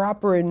 we're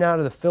operating out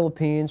of the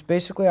Philippines.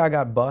 Basically, I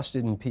got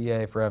busted in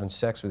PA for having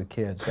sex with a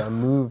kid. So I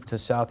moved to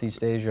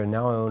Southeast Asia and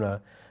now I own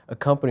a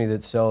company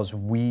that sells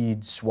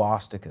weed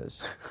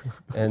swastikas.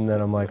 And then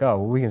I'm like, oh,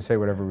 well, we can say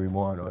whatever we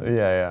want on it.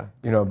 Yeah.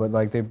 You know, but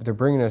like they're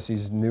bringing us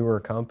these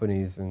newer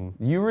companies. And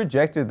you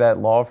rejected that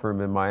law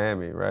firm in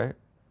Miami, right?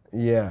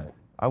 Yeah.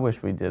 I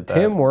wish we did that.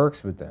 Tim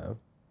works with them.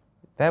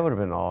 That would have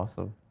been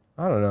awesome.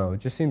 I don't know.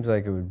 It just seems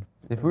like it would.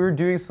 If we were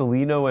doing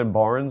Celino and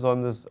Barnes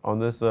on this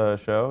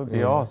show, it'd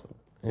be awesome.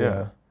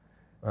 Yeah.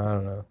 I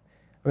don't know.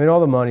 I mean, all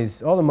the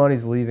money's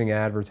leaving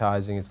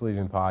advertising. It's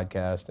leaving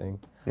podcasting.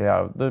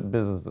 Yeah, the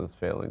business is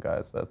failing,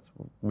 guys. That's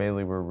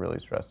mainly we're really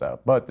stressed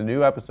out. But the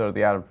new episode of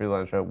the Adam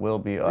Friedland Show will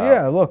be out.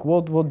 Yeah, look,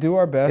 we'll do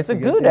our best. It's a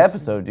good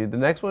episode, dude. The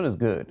next one is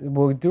good.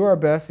 We'll do our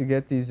best to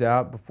get these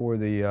out before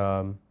the,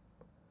 all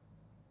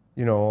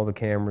the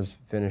cameras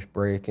finish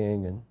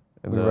breaking and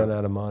we run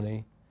out of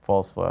money.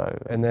 False flag.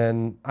 And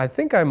then I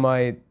think I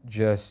might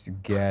just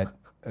get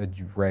a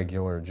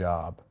regular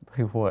job.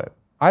 Like what?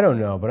 I don't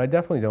know, but I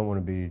definitely don't want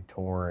to be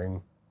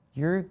touring.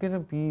 You're gonna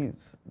be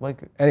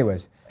like...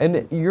 Anyways.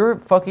 And your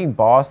fucking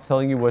boss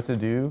telling you what to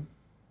do,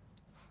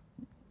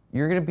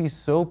 you're gonna be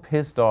so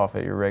pissed off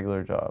at your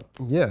regular job.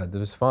 Yeah, that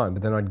was fine,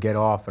 but then I'd get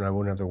off and I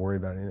wouldn't have to worry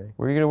about anything.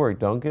 Where are you gonna work,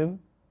 Dunkin'?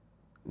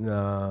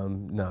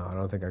 No, I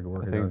don't think I could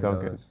work at Dunkin'.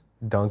 Donuts.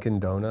 Dunkin'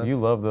 Donuts? You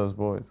love those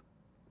boys.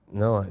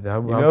 No, I'm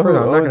not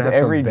gonna have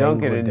every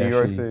Dunkin' in New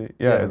York City.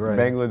 Yeah, it's right.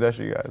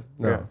 Bangladeshi guys.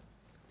 No. Yeah.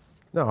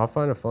 No, I'll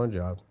find a fun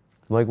job.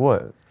 Like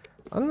what?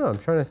 I don't know. I'm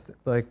trying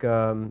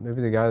to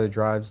maybe the guy that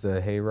drives the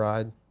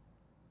hayride.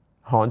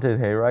 Haunted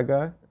hayride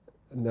guy?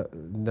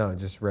 No,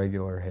 just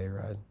regular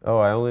hayride. Oh,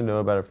 I only know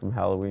about it from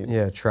Halloween.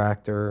 Yeah,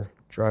 tractor,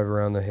 drive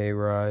around the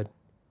hayride.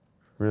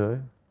 Really?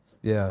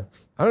 Yeah.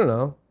 I don't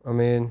know. I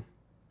mean,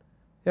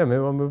 yeah,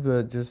 maybe I'll move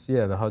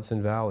the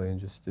Hudson Valley and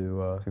just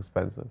do... it's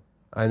expensive.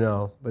 I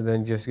know, but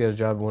then just get a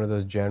job in one of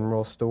those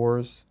general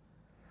stores.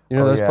 You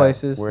know those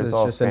places? Where it's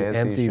all just an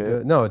empty...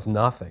 No, it's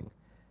nothing.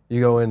 You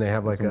go in, they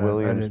have like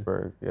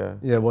Williamsburg, yeah.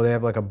 Yeah, well, they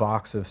have like a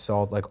box of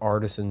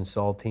artisan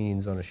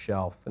saltines on a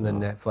shelf, and then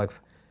like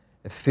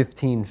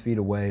 15 feet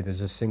away,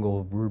 there's a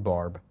single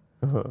rhubarb.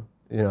 You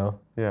know?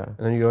 Yeah. And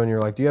then you go in, and you're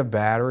like, do you have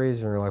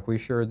batteries? And you're like, we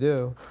sure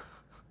do.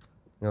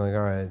 And you're like,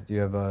 all right, do you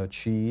have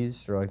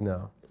cheese? They're like,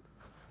 no.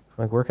 I'm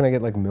like, where can I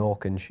get like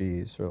milk and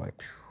cheese? They're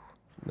like,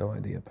 no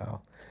idea,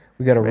 pal.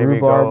 We got a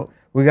rhubarb.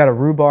 We got a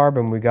rhubarb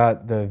and we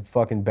got the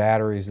fucking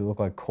batteries that look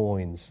like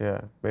coins.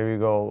 Yeah, maybe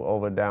go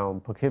over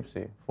down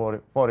Poughkeepsie,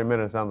 40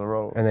 minutes down the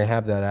road. And they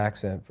have that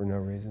accent for no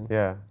reason.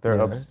 Yeah, they're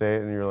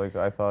upstate and you're like,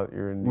 I thought you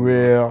were in New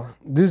York. Well,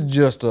 this is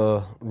just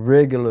a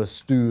regular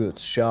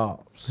Stewart's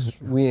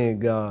shops. We ain't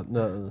got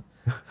nothing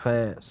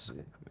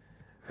fancy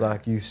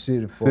like you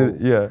city folk.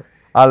 Yeah,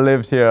 I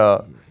lived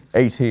here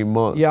 18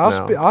 months now.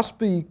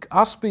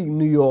 I speak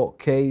New York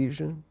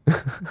Cajun.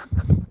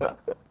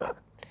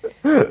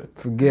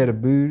 Forget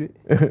about it.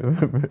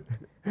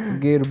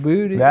 Forget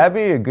about it. That'd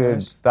be a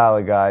good style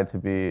of guy to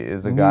be,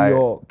 is a guy New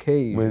York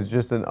Cajun with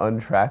just an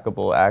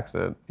untrackable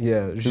accment.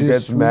 Yeah. Who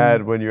gets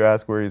mad when you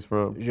ask where he's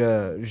from.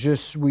 Je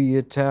suis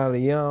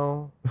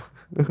Italien.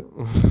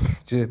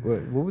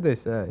 What would they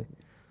say?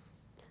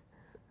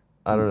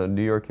 I don't know,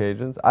 New York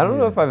Cajuns? I don't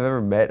know if I've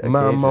ever met a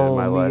Cajun in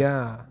my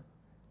life.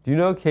 Do you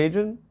know a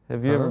Cajun?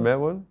 Have you ever met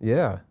one?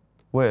 Yeah.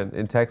 When?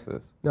 In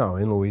Texas? No,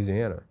 in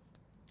Louisiana.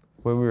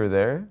 When we were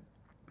there?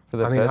 For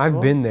the I mean, festival?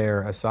 I've been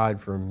there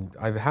aside from,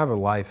 I have a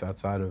life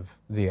outside of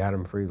the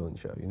Adam Friedland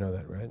Show. You know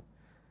that, right?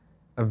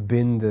 I've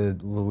been to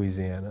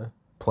Louisiana,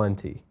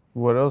 plenty.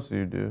 What else do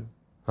you do?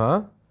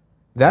 Huh?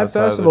 That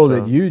festival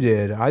that you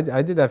did,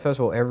 I did that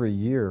festival every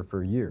year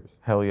for years.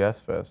 Hell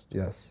Yes Fest.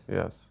 Yes.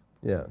 Yes.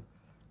 Yeah.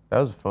 That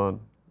was fun.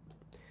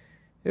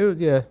 It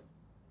was, yeah.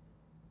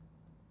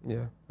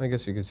 Yeah, I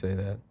guess you could say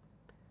that.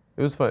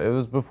 It was fun. It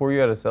was before you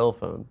had a cell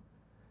phone.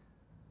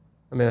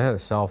 I mean, I had a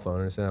cell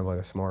phone. I just didn't have like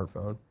a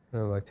smartphone. I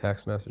didn't have like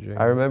text messaging.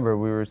 I remember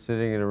we were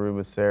sitting in a room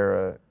with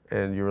Sarah,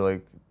 and you were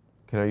like,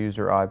 "Can I use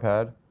your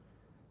iPad?"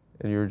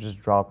 And you were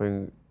just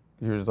dropping.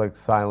 You were just like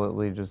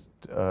silently just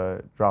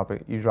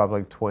dropping. You dropped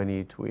like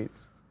 20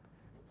 tweets,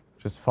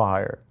 just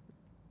fire.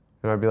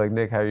 And I'd be like,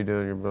 "Nick, how you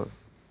doing?" You're both.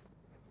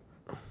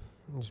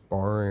 Just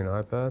borrowing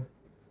an iPad.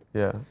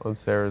 Yeah, on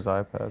Sarah's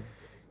iPad.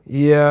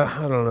 Yeah,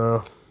 I don't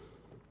know.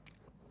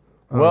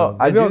 Well,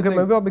 maybe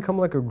I'll become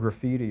like a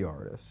graffiti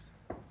artist.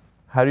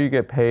 How do you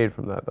get paid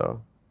from that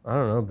though? I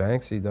don't know.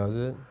 Banksy does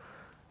it.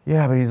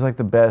 Yeah, but he's like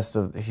the best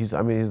of. He's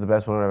the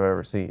best one I've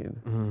ever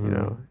seen. Mm-hmm. You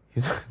know,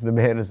 the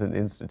man is an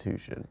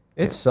institution.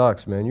 It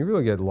sucks, man. You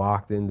really get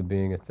locked into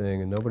being a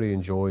thing, and nobody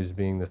enjoys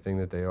being the thing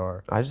that they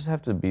are. I just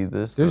have to be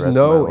this. There's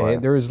no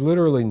end. There is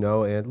literally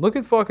no end. Look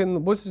at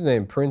fucking what's his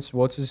name, Prince.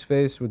 What's his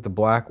face with the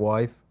black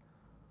wife?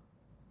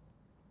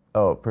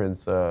 Oh,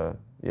 Prince.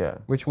 Yeah.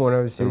 Which one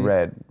was he? The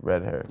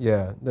red hair.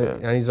 Yeah.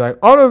 And he's like,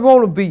 I don't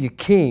want to be your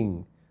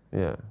king.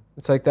 Yeah.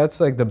 It's like that's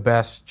like the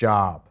best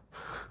job.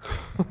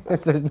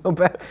 There's no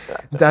best.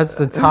 That's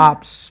the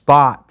top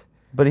spot.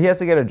 But he has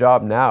to get a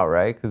job now,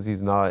 right? Because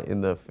he's not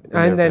in the.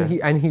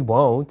 He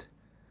won't.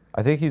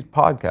 I think he's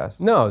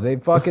podcast. No, they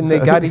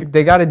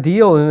got a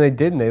deal and they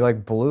didn't. They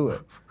like blew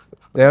it.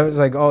 That was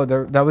like, oh,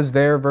 that was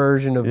their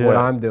version of what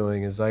I'm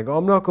doing. It's like, oh,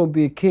 I'm not going to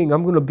be a king.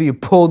 I'm going to be a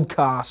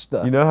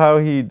podcaster. You know how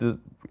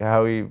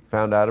he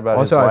found out about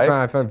his wife? Also,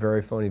 I found a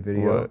very funny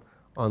video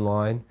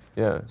online.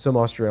 Yeah. Some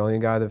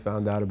Australian guy that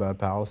found out about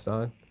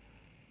Palestine,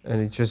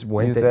 and he just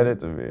went. He said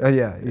it to me.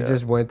 He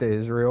just went to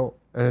Israel,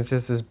 and it's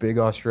just this big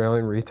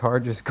Australian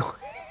retard just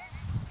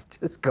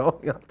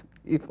going up to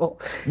people.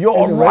 You're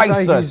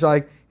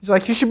racist. He's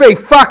like, you should be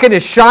fucking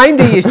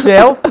ashamed of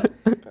yourself.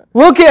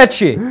 Look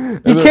at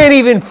you. You can't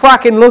even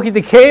fucking look at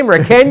the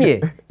camera, can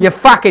you? You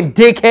fucking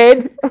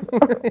dickhead.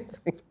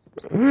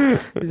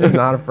 He's just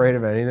not afraid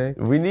of anything.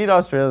 We need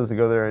Australians to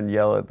go there and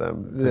yell at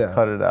them to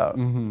cut it out.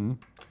 Mm-hmm.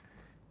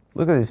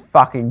 Look at this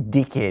fucking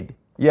dickhead.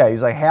 Yeah,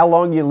 he's like, how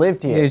long you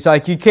lived here? He's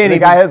like, you can't. The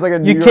guy has like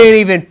a you can't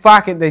even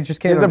fucking. They just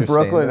can't. He has a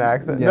Brooklyn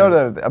accent. Yeah.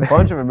 No, a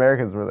bunch of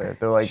Americans were there.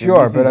 They're like,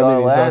 sure, but I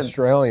mean, he's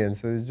Australian,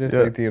 so it's just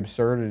like the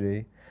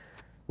absurdity.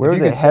 Where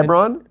was it?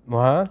 Hebron?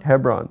 Huh?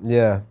 Hebron.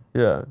 Yeah.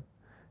 Yeah.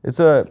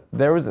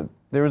 There was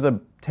a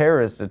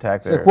terrorist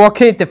attack there. Like, why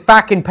can't the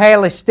fucking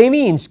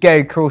Palestinians go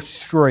across the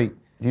street?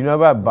 Do you know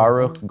about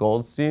Baruch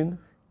Goldstein?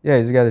 Yeah,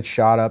 he's the guy that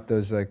shot up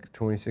those like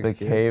 26 the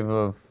kids. cave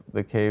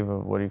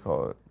of what do you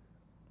call it?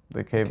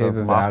 The cave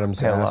of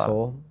Adam's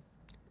asshole.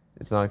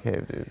 It's not a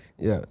cave, dude.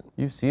 Yeah.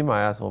 You've seen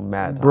my asshole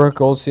mad times. Baruch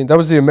Goldstein. That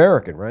was the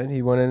American, right?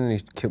 He went in and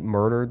he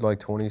murdered like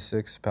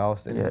 26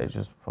 Palestinians. Yeah, he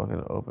just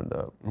fucking opened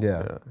up.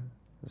 Yeah.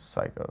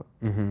 Psycho.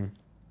 Mm-hmm.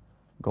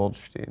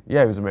 Goldstein.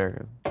 Yeah, he was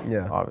American.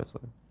 Yeah.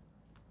 Obviously.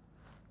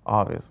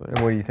 And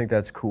what do you think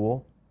that's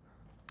cool?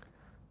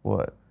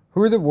 What?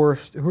 Who are the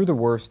worst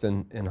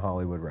in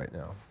Hollywood right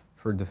now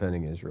for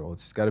defending Israel?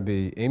 It's got to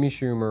be Amy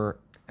Schumer,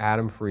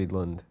 Adam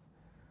Friedland,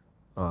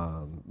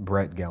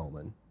 Brett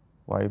Gelman.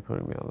 Why are you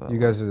putting me on that? You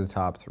guys are the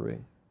top three.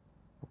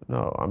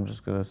 No, I'm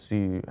just going to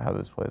see how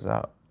this plays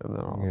out. And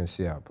then I'm going to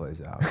see how it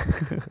plays out.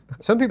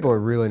 Some people are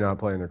really not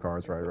playing their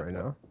cards right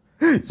now.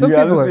 You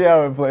got to see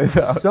how it plays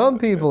out. Some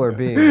people are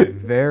being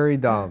very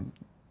dumb.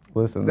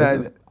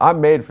 Listen,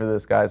 I'm made for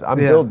this, guys. I'm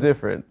built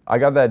different. I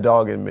got that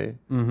dog in me.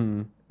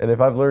 Mm-hmm. And if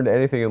I've learned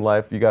anything in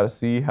life, you got to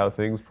see how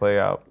things play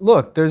out.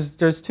 Look,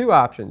 there's two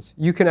options.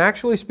 You can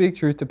actually speak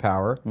truth to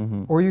power,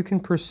 or you can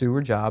pursue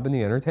a job in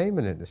the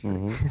entertainment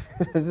industry.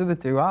 Those are the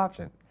two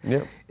options.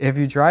 Yep. If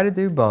you try to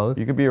do both,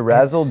 you could be a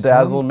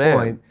razzle-dazzle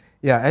man.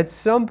 At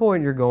some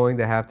point you're going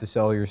to have to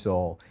sell your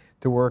soul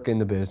to work in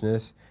the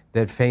business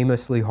that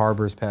famously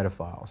harbors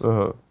pedophiles.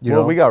 You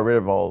know, we got rid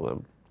of all of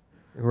them.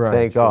 Right.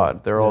 Thank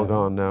God. They're all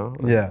gone now.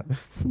 Yeah.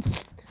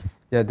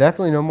 Yeah,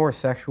 definitely no more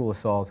sexual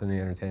assault in the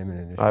entertainment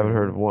industry. I haven't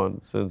heard of one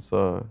since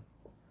the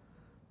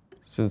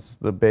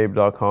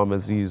Babe.com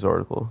Aziz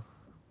article.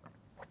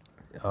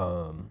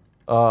 No,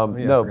 but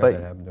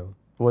that happened to him.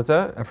 What's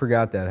that? I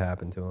forgot that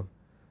happened to him.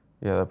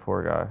 Yeah, that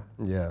poor guy.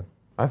 Yeah.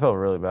 I felt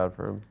really bad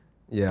for him.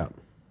 Yeah.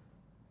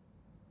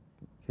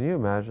 Can you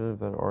imagine if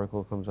that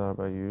article comes out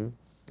about you?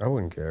 I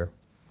wouldn't care.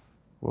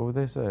 What would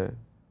they say?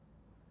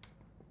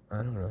 I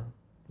don't know.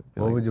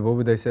 What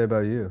would they say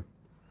about you?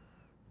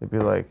 It'd be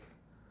like,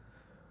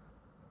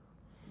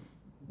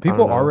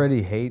 people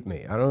already hate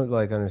me. I don't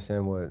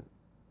understand what.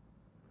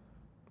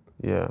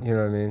 Yeah. You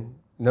know what I mean?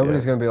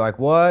 Nobody's gonna be like,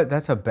 "What?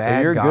 That's a bad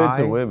guy." You're good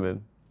to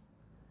women.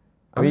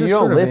 I mean, you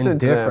don't listen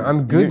to them.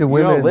 I'm good to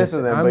women. You don't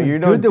listen to them, but you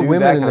don't good to do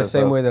women in the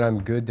same way that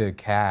I'm good to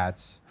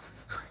cats.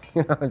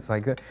 You know, it's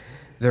like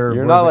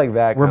you're not like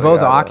that. We're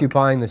both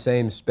occupying the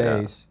same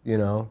space. You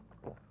know.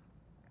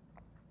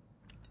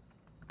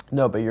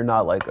 No, but you're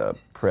not like a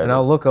predator. And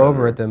I'll look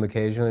over at them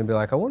occasionally and be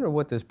like, I wonder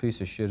what this piece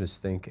of shit is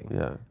thinking.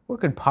 Yeah.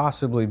 What could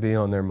possibly be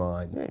on their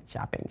mind?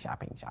 Shopping,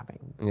 shopping, shopping.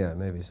 Yeah,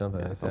 maybe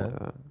something like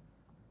that.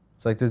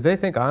 It's like, did they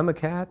think I'm a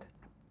cat?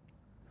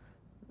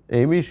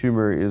 Amy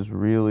Schumer is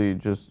really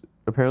just,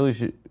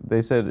 apparently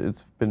they said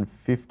it's been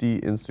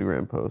 50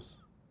 Instagram posts.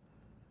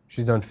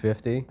 She's done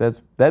 50?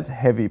 That's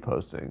heavy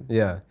posting.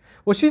 Yeah.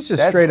 Well, she's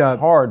just straight up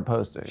hard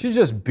posting. She's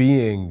just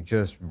being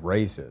just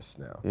racist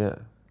now. Yeah.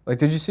 Like,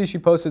 did you see she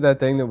posted that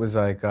thing that was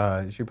like,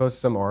 she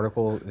posted some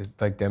article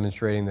like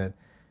demonstrating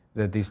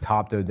that these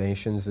top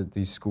donations at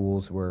these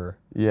schools were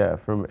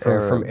from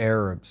Arabs. From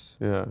Arabs.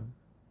 Yeah.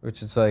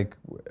 Which it's like,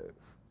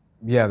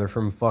 yeah, they're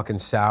from fucking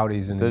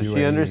Saudis and Does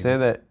she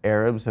understand that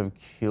Arabs have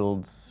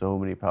killed so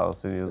many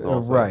Palestinians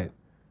also? Right.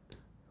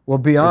 Well,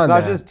 beyond that.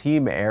 It's not just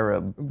Team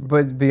Arab.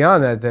 But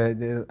beyond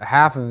that,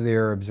 half of the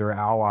Arabs are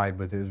allied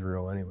with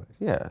Israel anyways.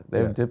 Yeah, they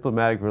have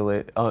diplomatic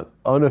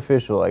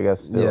unofficial, I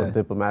guess, still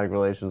diplomatic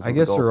relations with I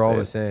guess the Gulf they're all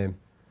states. the same.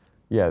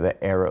 Yeah,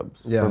 the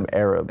Arabs, from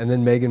Arabs. And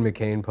then Meghan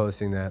McCain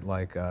posting that,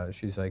 like,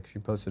 she's like, she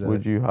posted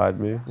Would you hide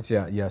me?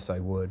 Yeah, yes, I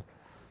would.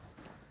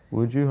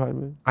 Would you hide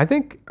me? I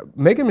think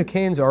Meghan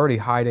McCain's already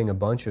hiding a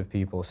bunch of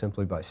people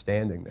simply by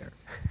standing there.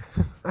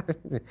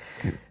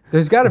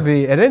 There's got to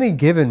be, at any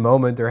given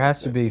moment, there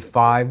has to be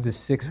 500 to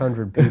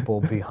 600 people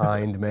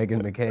behind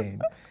Meghan McCain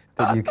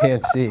that you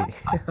can't see.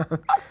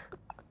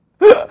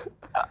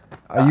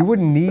 You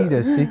wouldn't need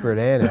a secret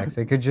annex.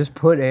 They could just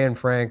put Anne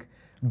Frank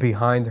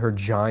behind her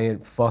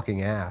giant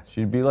fucking ass.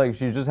 She'd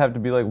just have to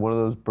be like one of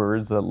those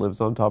birds that lives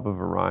on top of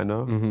a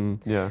rhino.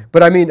 Mm-hmm. Yeah.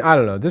 But I mean, I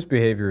don't know. This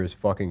behavior is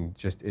fucking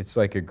just, it's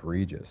like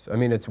egregious. I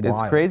mean, it's wild.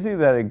 It's crazy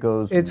that it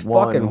goes It's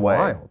one fucking way.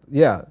 wild.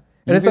 Yeah.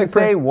 And it's like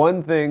say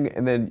one thing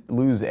and then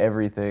lose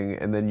everything,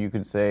 and then you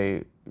could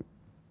say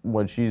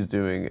what she's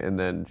doing and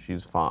then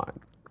she's fine.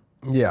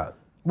 Yeah.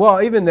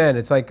 Well, even then,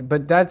 it's like,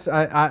 but that's,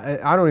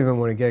 I don't even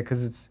want to get it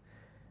because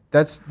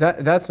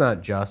that's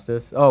not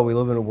justice. Oh, we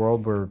live in a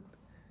world where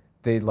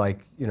they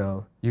like, you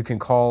know, you can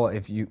call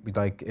if you do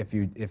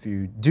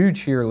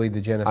cheerlead the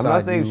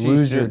genocide, you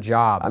lose your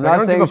jobs. I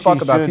don't give a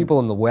fuck about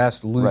people in the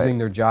West losing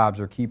their jobs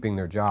or keeping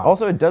their jobs.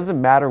 Also, it doesn't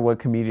matter what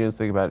comedians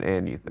think about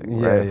anything.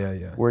 Right?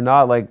 Yeah. We're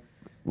not like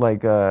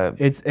I'm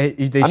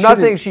not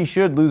saying she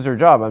should lose her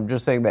job. I'm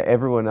just saying that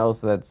everyone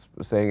else that's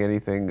saying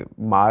anything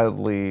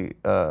mildly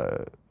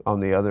from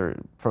the other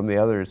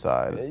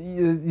side,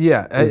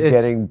 is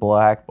getting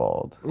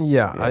blackballed.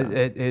 Yeah.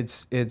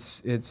 It's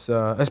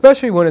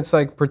especially when it's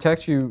like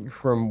protects you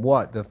from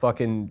what, the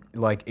fucking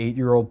like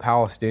 8-year-old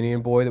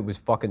Palestinian boy that was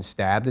fucking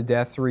stabbed to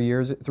death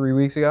 3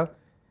 weeks ago.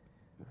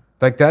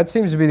 Like that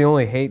seems to be the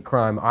only hate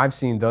crime I've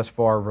seen thus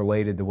far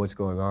related to what's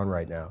going on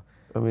right now.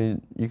 I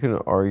mean, you can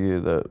argue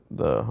that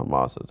the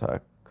Hamas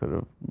attack could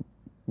have,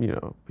 you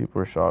know, people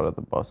were shot at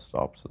the bus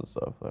stops and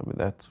stuff. I mean,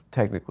 that's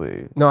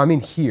technically... No, I mean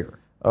here.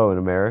 Oh, in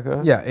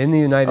America? Yeah, in the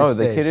United States.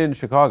 Oh, the kid in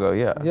Chicago,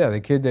 yeah. Yeah, the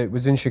kid that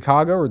was in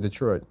Chicago or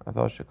Detroit? I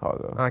thought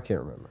Chicago. I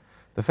can't remember.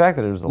 The fact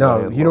that it was a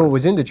landlord. You know what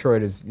was in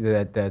Detroit is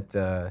that it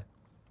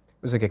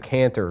was like a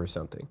cantor or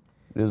something.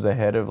 It was the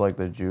head of like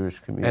the Jewish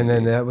community. And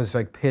then that was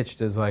like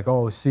pitched as like,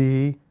 oh,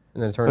 see?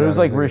 And then it turned out... But it was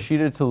like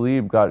Rashida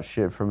Tlaib got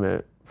shit from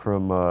it,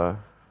 from...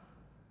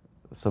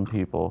 some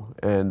people,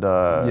 and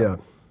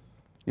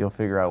you'll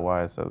figure out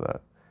why I said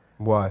that.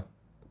 Why?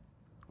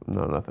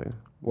 No, nothing.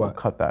 What? We'll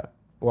cut that.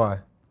 Why?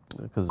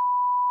 Because.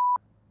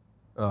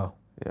 Oh.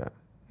 Yeah.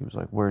 He was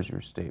like, "Where's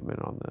your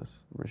statement on this,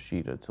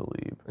 Rashida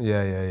Tlaib?"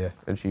 Yeah.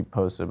 And she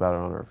posted about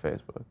it on her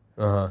Facebook.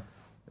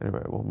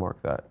 Anyway, we'll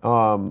mark that.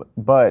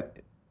 But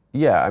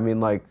yeah, I mean,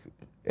 like,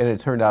 and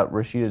it turned out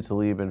Rashida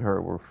Tlaib and her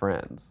were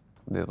friends.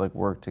 They like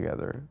worked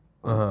together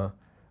on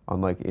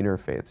like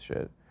interfaith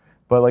shit.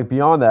 But like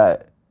beyond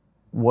that.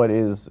 What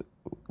is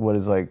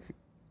like,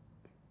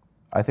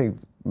 I think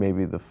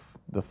maybe the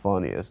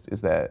funniest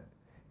is that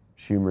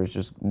Schumer is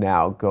just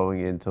now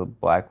going into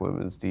black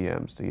women's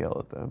DMs to yell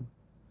at them.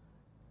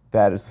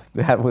 That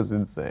was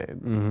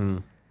insane. Mm-hmm.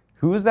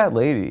 Who was that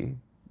lady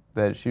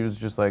that she was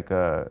just like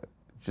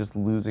just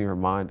losing her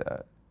mind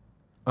at?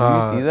 Did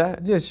you see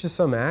that? Yeah, it's just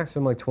some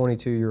like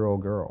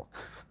 22-year-old girl.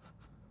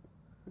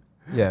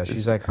 Yeah,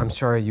 she's like, I'm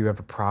sorry you have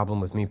a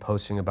problem with me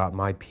posting about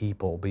my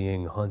people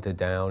being hunted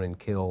down and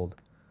killed.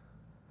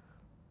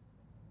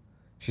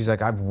 She's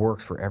like, I've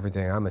worked for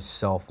everything. I'm a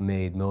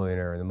self-made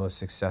millionaire and the most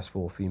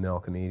successful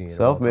female comedian.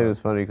 Self-made is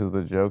funny because of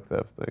the joke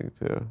theft thing,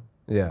 too.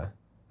 Yeah.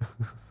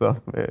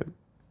 Self-made.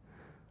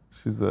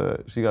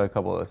 She got a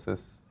couple of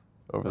assists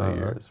over the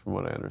years, from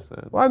what I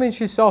understand. Well, I mean,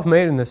 she's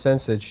self-made in the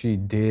sense that she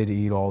did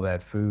eat all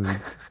that food.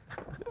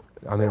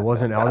 I mean, it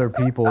wasn't other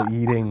people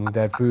eating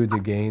that food to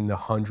gain the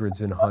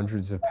hundreds and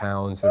hundreds of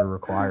pounds that are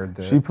required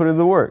to... She put in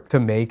the work. To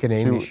make an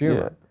Amy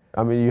Schumer. Yeah.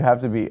 I mean, you have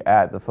to be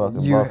at the fucking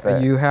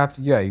buffet. You have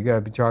to, you got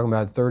to be talking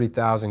about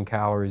 30,000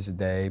 calories a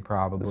day,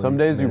 probably. Some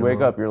days you wake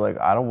up, you're like,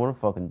 I don't want to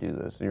fucking do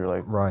this. And you're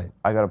like, right.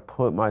 I got to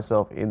put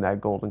myself in that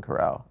golden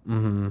corral.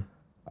 Mm-hmm.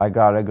 I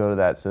got to go to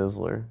that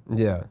Sizzler.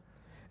 Yeah.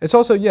 It's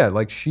also,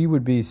 like she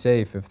would be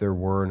safe if there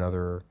were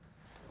another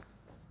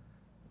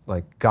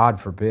like, God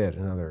forbid,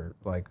 another,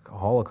 like,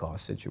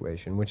 Holocaust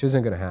situation, which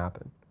isn't going to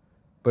happen.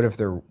 But if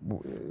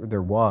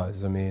there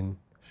was, I mean...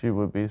 She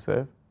would be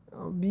safe?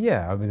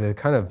 Yeah, I mean, the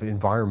kind of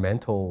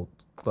environmental,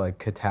 like,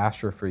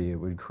 catastrophe it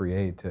would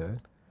create to...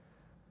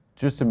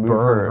 Just to move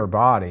burn her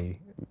body.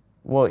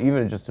 Well,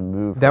 even just to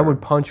move that her.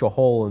 would punch a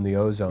hole in the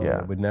ozone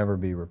that would never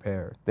be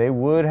repaired. They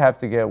would have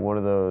to get one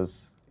of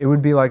those. It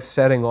would be like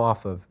setting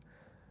off of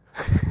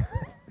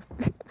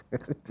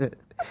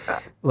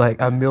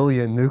like 1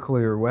 million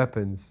nuclear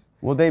weapons.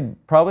 Well, they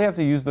probably have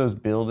to use those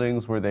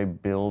buildings where they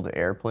build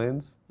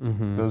airplanes.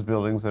 Those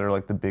buildings that are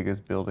like the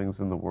biggest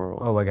buildings in the world.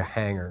 Oh, like a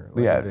hangar.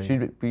 Like yeah,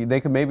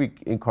 they could maybe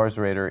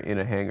incarcerate her in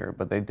a hangar,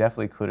 but they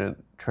definitely couldn't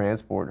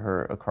transport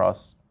her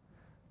across,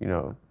 you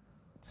know,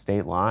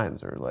 state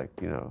lines or like,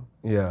 you know,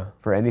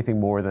 for anything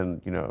more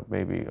than, you know,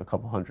 maybe a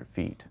couple 100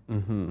 feet.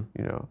 You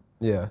know.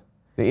 Yeah.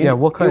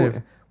 What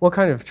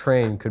kind of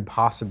train could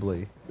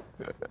possibly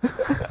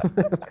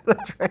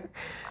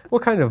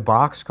what kind of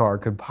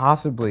boxcar could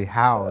possibly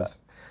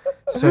house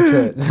such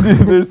a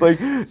there's like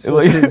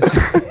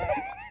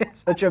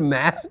such a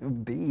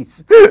massive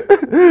beast,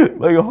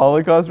 like a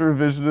Holocaust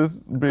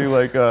revisionist being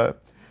like the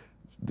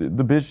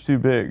bitch too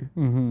big.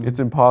 It's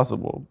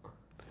impossible.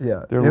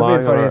 Yeah, it'd be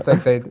funny. It's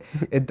like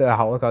the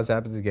Holocaust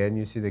happens again.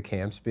 You see the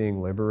camps being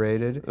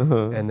liberated,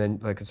 and then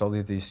like it's all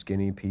these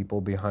skinny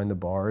people behind the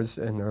bars,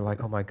 and they're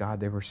like, "Oh my God,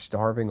 they were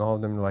starving." All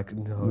of them are like,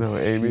 "No,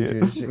 Amy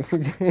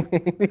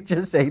Amy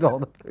just ate all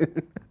the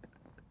food."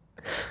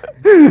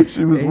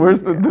 She was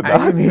worse than the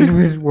Nazis.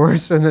 Amy was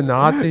worse than the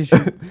Nazis.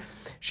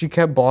 She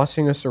kept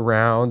bossing us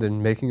around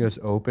and making us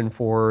open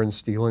for her and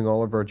stealing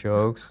all of our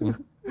jokes.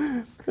 And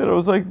it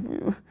was like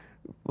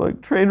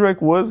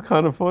Trainwreck was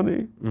kind of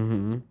funny.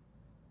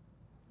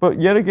 But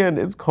yet again,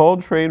 it's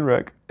called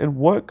Trainwreck, and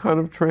what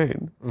kind of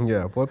train?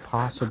 Yeah, what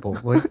possible?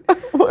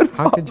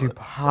 How could you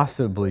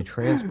possibly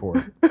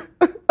transport?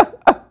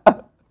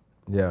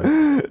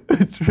 Yeah.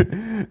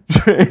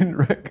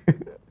 Trainwreck.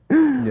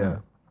 Yeah.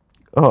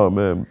 Oh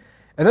man.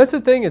 And that's the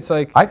thing. It's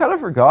like I kind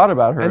of forgot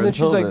about her. And then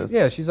she's like,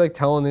 this. she's like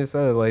telling this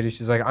other lady,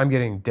 she's like, I'm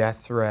getting death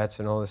threats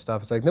and all this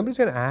stuff. It's like nobody's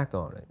gonna act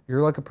on it.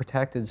 You're like a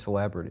protected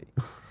celebrity.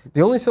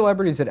 The only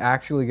celebrities that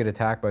actually get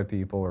attacked by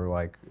people are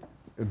like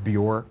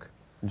Bjork.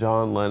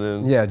 John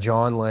Lennon. Yeah,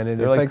 John Lennon.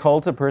 They're it's like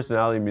cult of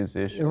personality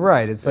musicians.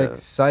 Right. It's like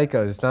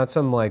psychos. It's not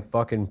some like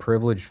fucking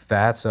privileged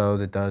fatso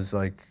that does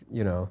like,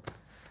 you know,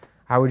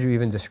 how would you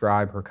even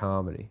describe her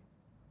comedy?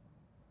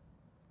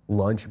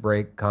 Lunch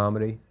break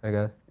comedy, I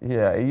guess.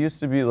 Yeah, it used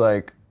to be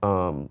like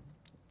I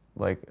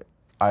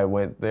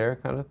went there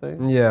kind of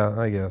thing. Yeah,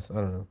 I guess. I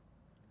don't know.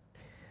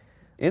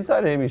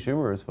 Inside Amy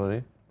Schumer is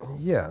funny.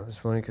 Yeah, it was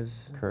funny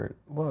because Kurt.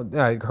 Well,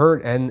 yeah,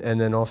 Kurt and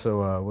then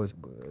also was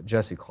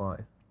Jesse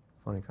Klein.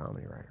 Funny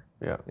comedy writer.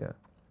 Yeah. Yeah.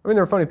 I mean,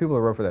 there were funny people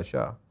that wrote for that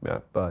show. Yeah.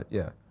 But,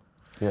 yeah.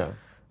 Yeah.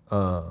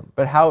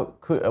 But how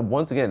could,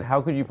 once again,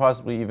 how could you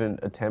possibly even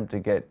attempt to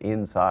get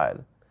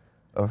inside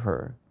of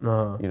her? You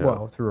know?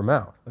 Well, through her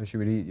mouth. She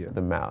would eat you.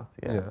 The mouth,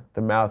 yeah.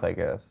 The mouth, I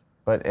guess.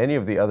 But any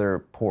of the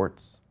other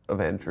ports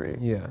of entry.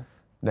 Yeah.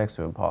 Next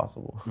to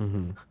impossible.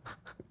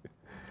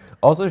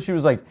 Also, she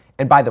was like,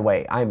 and by the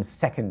way, I'm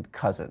second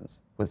cousins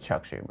with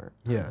Chuck Schumer.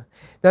 Yeah.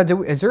 Now,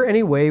 is there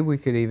any way we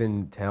could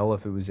even tell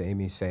if it was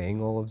Amy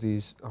saying all of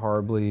these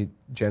horribly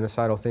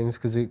genocidal things?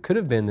 Because it could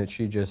have been that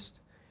she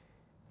just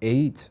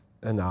ate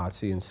a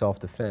Nazi in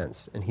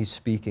self-defense, and he's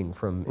speaking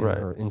from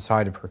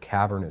inside of her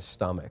cavernous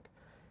stomach.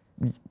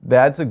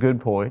 That's a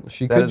good point.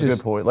 That is a good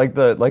point. Like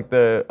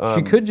the.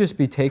 She could just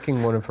be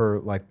taking one of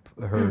her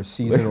her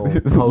seasonal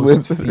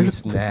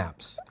post-feast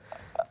naps.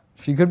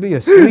 She could be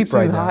asleep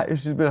right now.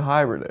 She's been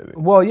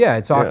hibernating. Well, yeah,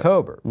 it's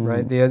October,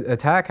 right? The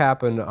attack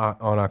happened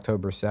on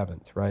October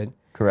 7th, right?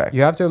 Correct.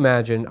 You have to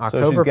imagine October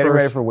 1st. So she's getting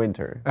ready for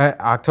winter.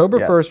 October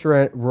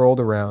 1st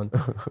rolled around.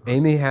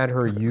 Amy had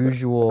her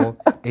usual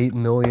 8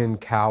 million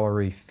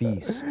calorie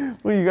feast.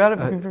 Well,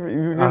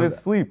 you're gonna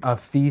sleep. A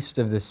feast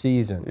of the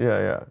season.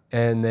 Yeah.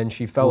 And then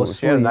she fell asleep.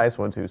 She had a nice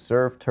one too.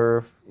 Surf,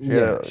 turf. She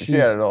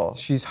had it all.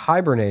 She's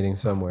hibernating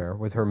somewhere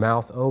with her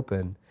mouth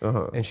open,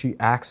 and she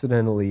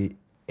accidentally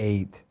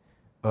ate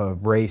a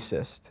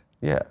racist.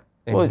 Yeah.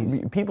 Well,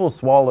 people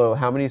swallow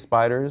how many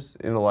spiders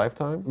in a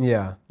lifetime?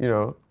 Yeah. You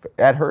know,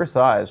 at her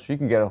size, she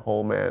can get a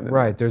whole man.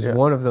 Right. There's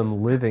one of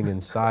them living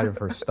inside of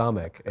her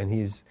stomach, and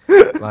he's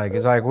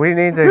like, we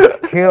need to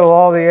kill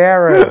all the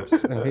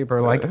Arabs. And people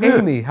are like,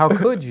 Amy, how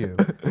could you?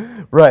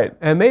 Right.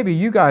 And maybe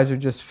you guys are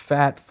just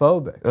fat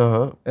phobic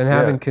and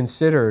haven't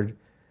considered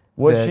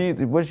what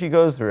she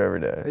goes through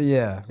every day.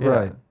 Yeah,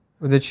 right.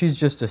 That she's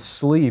just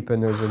asleep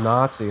and there's a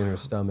Nazi in her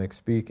stomach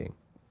speaking.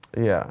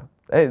 Yeah.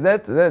 Hey,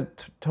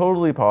 that's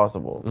totally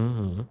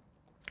possible.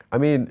 I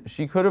mean,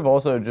 she could have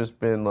also just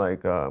been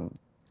like, you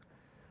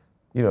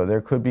know, there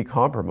could be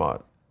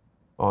compromise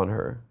on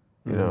her.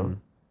 You know,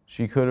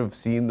 she could have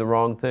seen the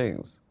wrong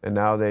things, and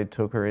now they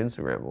took her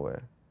Instagram away.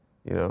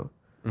 You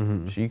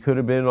know, she could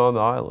have been on the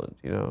island.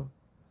 You know,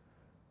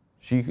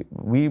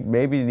 We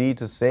maybe need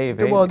to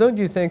save Amy. Well, don't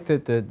you think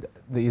that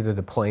either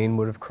the plane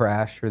would have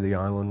crashed or the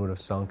island would have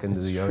sunk into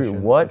the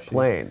ocean? What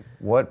plane?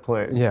 What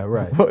plane? Yeah,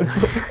 right.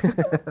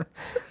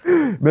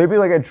 Maybe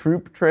like a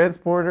troop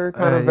transporter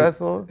kind of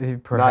vessel?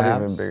 Perhaps.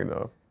 Not even big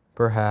enough.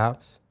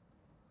 Perhaps.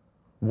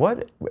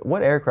 What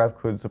aircraft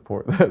could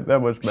support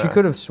that much mass? She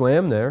could have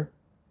swam there.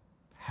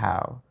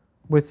 How?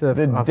 With a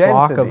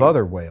flock of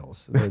other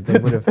whales. They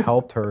would have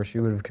helped her. She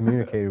would have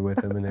communicated with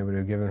them, and they would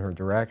have given her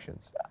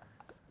directions.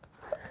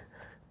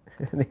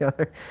 And the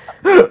other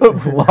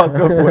flock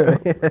of whales.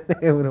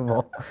 They would have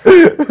all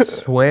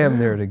swam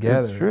there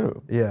together. It's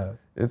true. Yeah.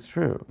 It's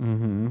true.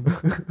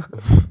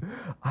 Mm-hmm.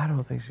 I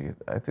don't think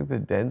I think the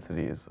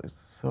density is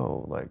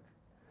so like,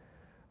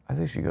 I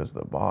think she goes to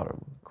the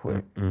bottom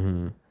quick.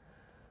 Mm-hmm.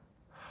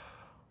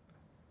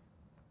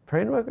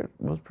 Trainwreck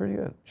was pretty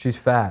good. She's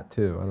fat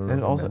too. I don't know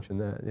and if also, you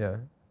mentioned that. Yeah.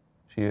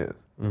 She is.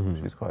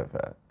 Mm-hmm. She's quite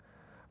fat.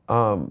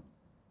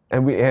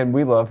 And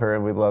we love her,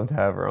 and we'd love to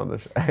have her on the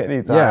show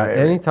anytime. Yeah, Amy.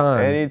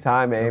 anytime.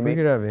 Anytime, Amy. If we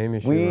could have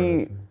Amy.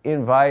 We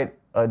invite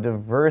a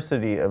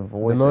diversity of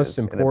voices. The most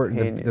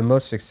important, the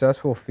most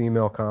successful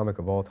female comic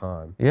of all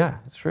time. Yeah,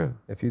 it's true.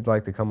 If you'd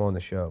like to come on the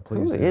show,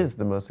 please. Who is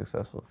the most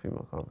successful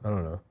female comic? I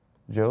don't know.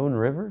 Joan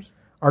Rivers?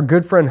 Our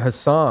good friend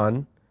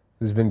Hassan,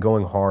 who's been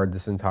going hard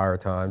this entire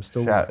time.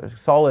 Still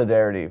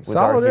solidarity with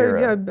our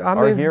hero. Yeah, I mean,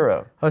 our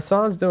hero.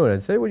 Hassan's doing it.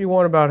 Say what you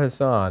want about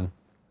Hassan.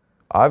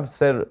 I've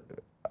said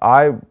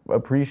I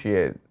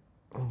appreciate.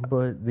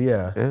 But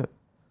yeah, Yeah,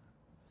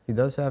 he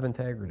does have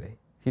integrity.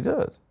 he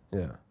does.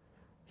 Yeah.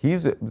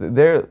 He's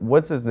there.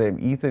 What's his name?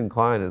 Ethan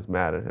Klein is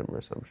mad at him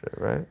or some shit,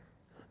 right?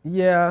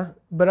 Yeah,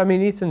 but I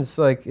mean, Ethan's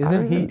like,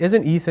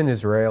 isn't Ethan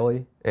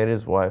Israeli? And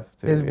his wife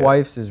too. His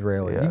wife's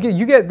Israeli. Yeah.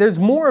 You get. There's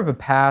more of a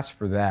pass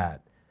for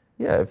that.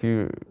 Yeah,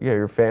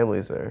 your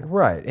family's there.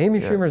 Right. Amy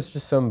Schumer's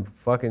just some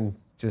fucking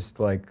just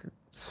like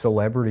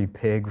celebrity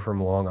pig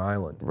from Long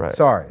Island. Right.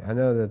 Sorry, I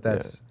know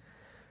that's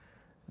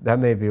that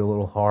may be a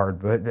little hard,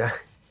 but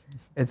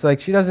it's like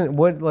she doesn't.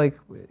 I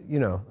don't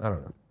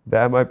know.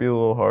 That might be a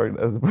little hard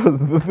as opposed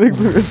to the thing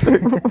we were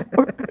saying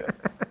before.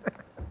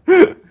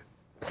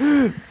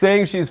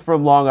 Saying she's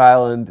from Long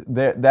Island,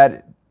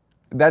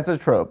 that's a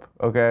trope,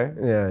 okay?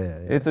 Yeah.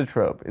 It's a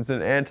trope. It's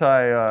an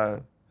anti.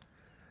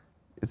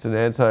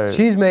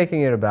 She's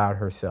making it about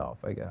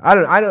herself, I guess.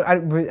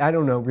 I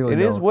don't know really.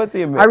 It is what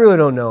I really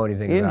don't know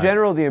anything. In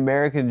general, the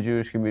American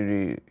Jewish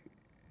community,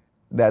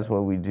 that's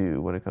what we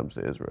do when it comes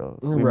to Israel.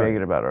 We make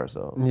it about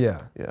ourselves.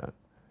 Yeah. Yeah.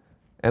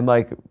 And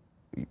like,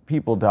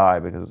 people die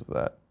because of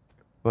that.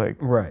 Like,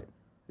 right.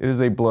 It is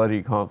a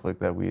bloody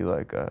conflict that we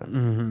like.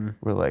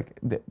 We're like,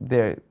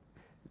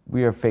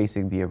 we are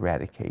facing the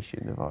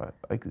eradication of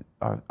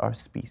our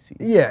species.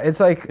 Yeah, it's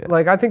like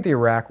I think the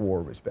Iraq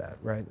War was bad,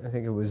 right? I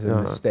think it was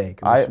a mistake.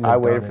 I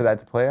waited for that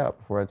to play out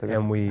before I took it.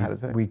 And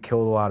we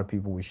killed a lot of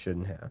people we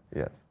shouldn't have.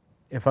 Yes.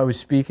 If I was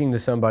speaking to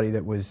somebody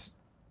that was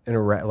in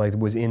Iraq, like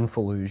was in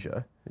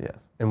Fallujah,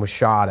 yes, and was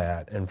shot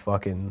at and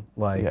fucking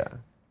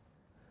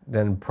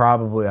then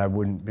probably I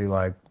wouldn't be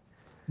like,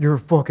 you're a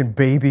fucking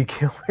baby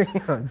killer.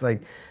 It's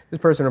like, this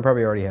person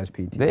probably already has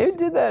PTSD. They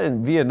did that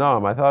in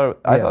Vietnam. I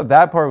thought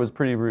that part was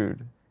pretty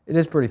rude. It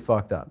is pretty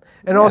fucked up.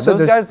 And also,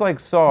 those guys like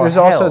saw. There's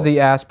hell. also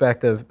the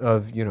aspect of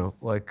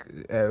like,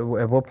 at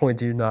what point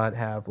do you not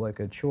have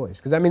like a choice?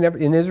 Because I mean,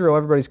 in Israel,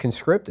 everybody's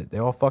conscripted. They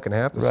all fucking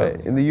have to. Right.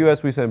 In the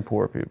U.S., we send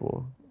poor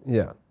people.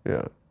 Yeah.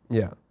 Yeah.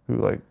 Yeah. Who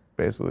like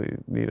basically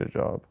need a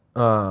job.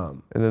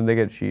 And then they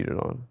get cheated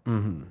on.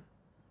 Mm-hmm.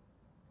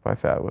 By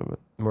fat women.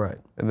 Right.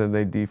 And then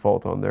they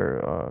default on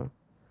their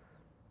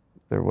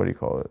what do you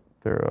call it?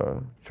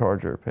 Their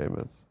charger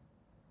payments.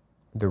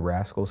 The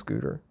rascal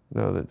scooter?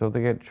 No, don't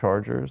they get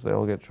chargers? They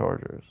all get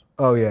chargers.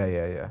 Oh yeah.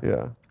 Yeah.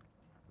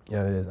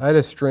 Yeah, it is. I had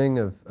a string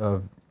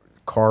of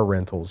car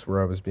rentals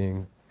where I was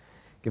being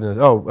given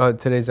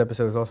those. Today's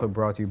episode is also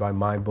brought to you by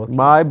MyBookie.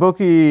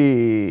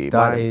 MyBookie.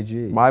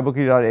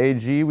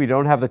 MyBookie.ag. We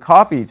don't have the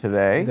copy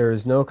today. There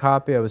is no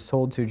copy. I was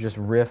told to just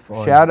riff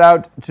on. Shout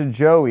out to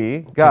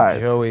Joey, guys.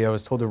 To Joey, I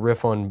was told to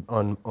riff on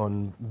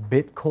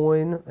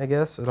Bitcoin. I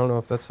guess I don't know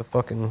if that's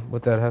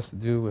what that has to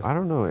do with. I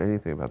don't know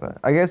anything about that.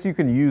 I guess you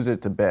can use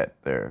it to bet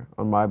there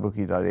on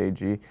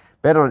MyBookie.ag.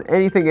 Bet on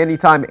anything,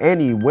 anytime,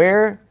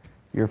 anywhere.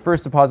 Your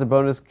first deposit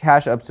bonus,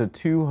 cash up to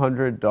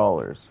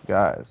 $200,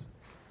 guys.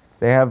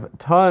 They have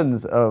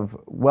tons of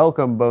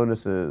welcome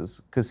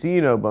bonuses,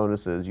 casino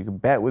bonuses. You can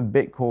bet with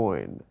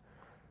Bitcoin.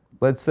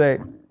 Let's say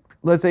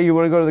you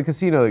want to go to the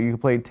casino. You can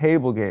play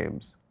table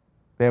games.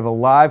 They have a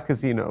live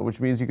casino,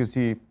 which means you can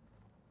see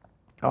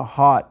a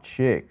hot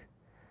chick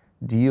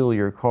deal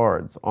your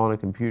cards on a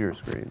computer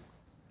screen,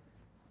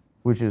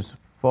 which is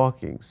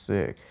fucking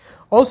sick.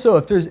 Also,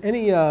 if there's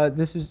any,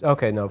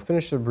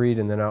 finish the read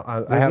and then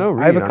I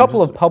have a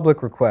couple of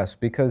public requests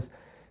because.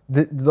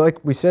 Like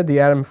we said,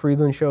 the Adam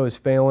Friedland show is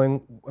failing.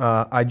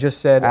 I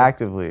just said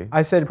actively.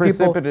 I said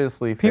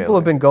precipitously people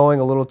have been going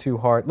a little too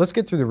hard. Let's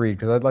get through the read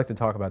because I'd like to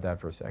talk about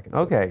that for a second.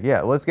 Okay,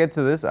 yeah, let's get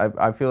to this.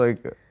 I feel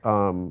like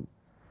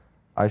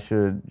I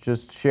should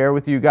just share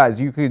with you guys.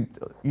 You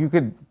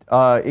could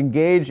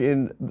engage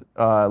in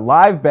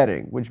live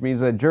betting, which means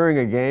that during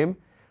a game,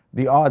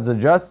 the odds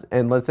adjust,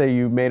 and let's say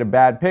you made a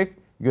bad pick,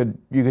 you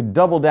could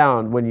double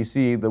down when you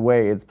see the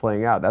way it's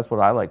playing out. That's what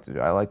I like to do.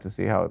 I like to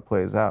see how it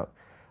plays out.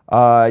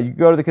 You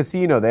go to the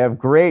casino. They have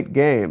great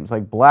games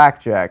like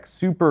Blackjack,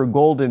 Super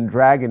Golden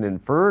Dragon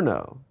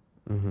Inferno.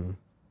 Mm-hmm.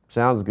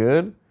 Sounds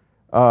good.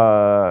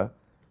 The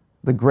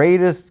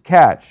Greatest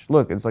Catch.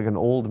 Look, it's like an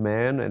old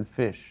man and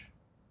fish.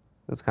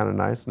 That's kind of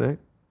nice, Nick.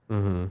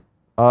 Mm-hmm.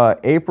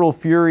 April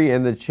Fury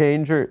and the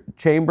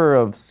Chamber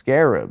of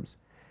Scarabs.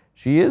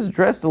 She is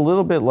dressed a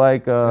little bit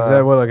like. Is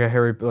that what, like a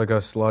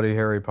slutty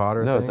Harry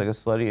Potter? No, thing? It's like a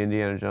slutty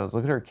Indiana Jones.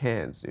 Look at her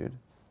cans, dude.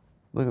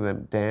 Look at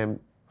them damn.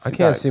 I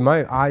can't see.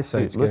 My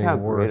eyesight's getting worse. Look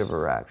how great of a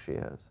rack she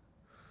has.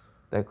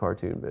 That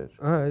cartoon bitch.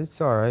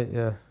 It's all right,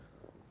 yeah.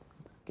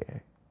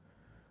 Okay.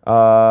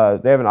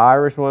 They have an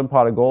Irish one,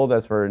 pot of gold.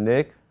 That's for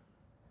Nick.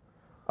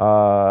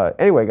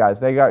 Anyway, guys,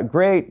 they got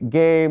great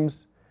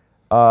games.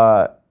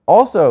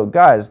 Also,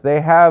 guys,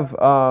 they have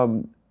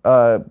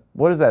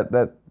what is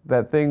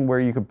that thing where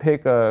you could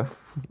pick a...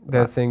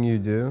 That Thing You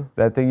Do?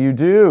 That Thing You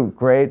Do.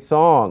 Great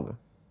song.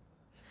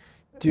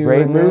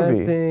 Great movie.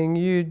 That thing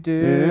you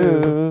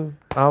do.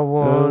 I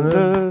want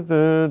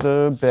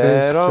to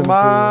bet on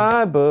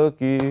my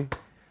bookie.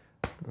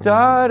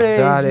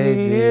 .ag,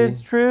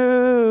 it's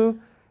true.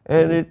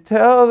 And it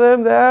tell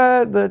them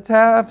that the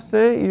TAF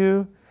sent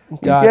you. You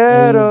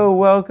get a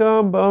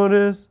welcome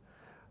bonus.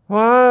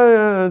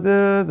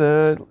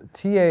 TAFS.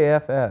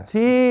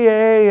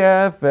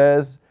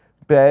 TAFS.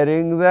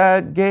 Betting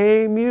that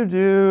game you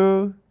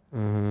do.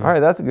 Mm-hmm. All right,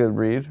 that's a good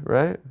read,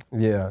 right?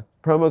 Yeah.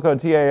 Promo code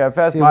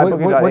TAFS.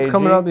 What's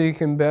coming up that you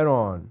can bet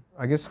on?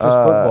 I guess just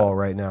football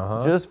right now,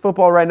 huh? Just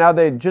football right now.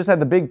 They just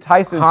had the big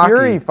Tyson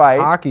Fury fight.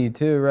 Hockey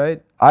too,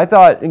 right? I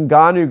thought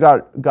Ngannou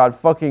got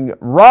fucking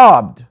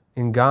robbed.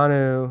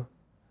 Ngannou.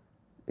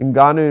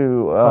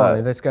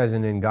 This guy's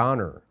an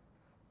Ngannouer.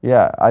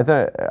 Yeah, I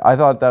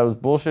thought that was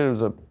bullshit. It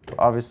was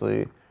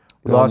obviously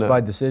lost by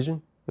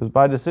decision. It was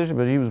by decision,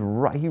 but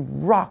he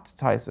rocked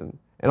Tyson,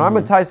 and I'm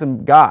a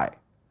Tyson guy.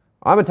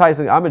 I'm a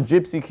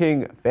Gypsy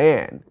King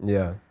fan.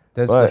 Yeah,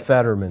 that's the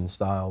Fetterman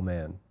style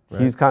man.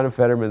 Right? He's kind of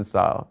Fetterman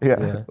style.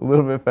 Yeah, a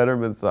little bit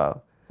Fetterman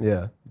style.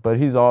 Yeah, but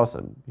he's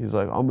awesome. He's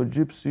like, I'm a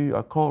gypsy.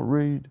 I can't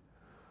read.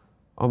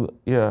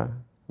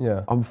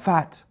 I'm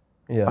fat.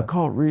 Yeah, I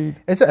can't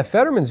read.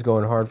 Fetterman's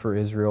going hard for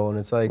Israel, and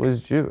it's like, well,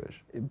 he's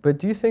Jewish. But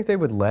do you think they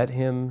would let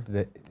him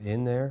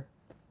in there?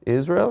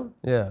 Israel?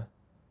 Yeah.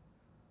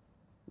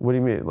 What do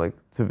you mean, like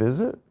to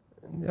visit?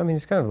 I mean,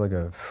 he's kind of like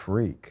a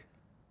freak.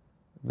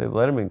 They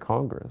let him in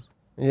Congress.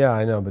 Yeah,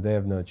 I know, but they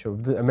have no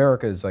choice.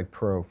 America is like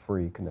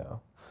pro-freak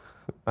now.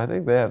 I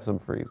think they have some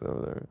freaks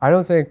over there. I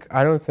think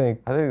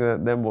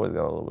that them boys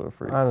got a little bit of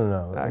freak. I don't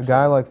know. Actually. A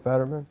guy like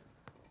Fetterman?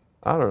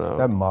 I don't know.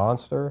 That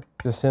monster?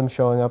 Just him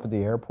showing up at the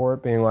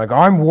airport being like,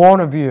 I'm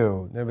one of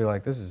you. They'd be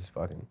like, this is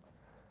fucking...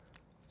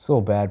 It's a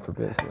little bad for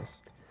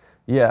business.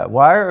 Yeah,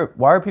 why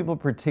are people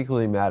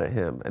particularly mad at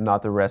him and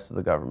not the rest of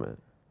the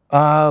government?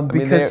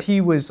 Because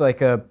he was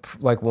like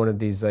one of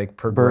these like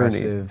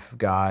progressive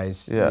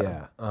guys.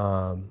 Yeah.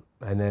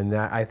 And then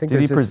I think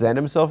did he present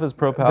himself as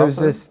pro-Palestine? There's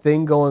this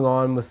thing going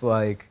on with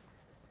like,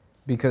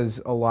 because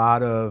a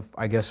lot of,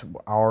 I guess,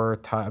 our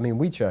time. I mean,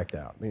 we checked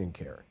out. We didn't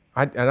care.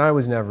 I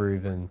was never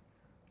even.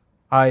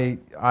 I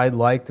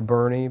liked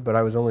Bernie, but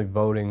I was only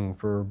voting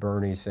for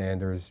Bernie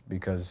Sanders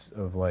because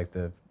of like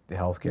the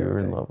healthcare. You were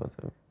in love with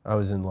him. I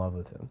was in love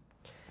with him.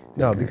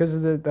 No, because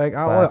of the like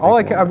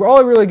all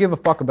I really give a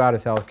fuck about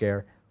is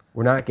healthcare.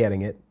 We're not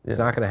getting it. It's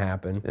not going to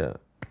happen. Yeah.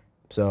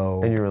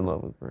 So. And you're in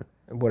love with Bernie.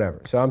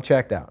 Whatever. So I'm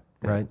checked out,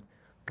 right?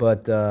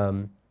 But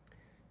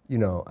you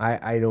know,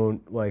 I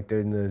don't like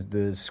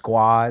the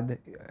squad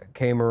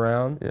came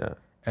around. Yeah.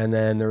 And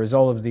then there was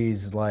all of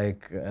these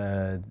like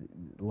I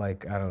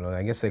don't know.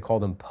 I guess they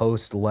called them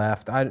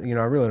post-left. I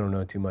really don't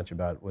know too much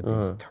about what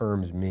these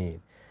terms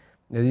mean.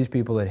 They're these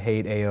people that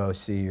hate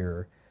AOC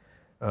or.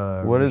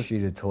 What is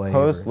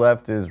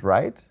post-left is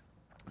right?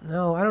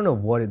 No, I don't know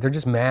what they're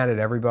just mad at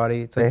everybody.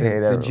 It's like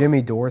the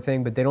Jimmy Dore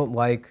thing, but they don't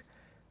like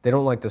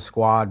the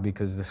squad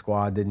because the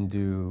squad didn't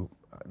do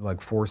like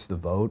force the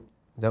vote.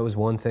 That was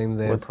one thing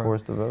they What's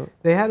force the vote?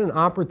 They had an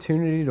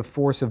opportunity to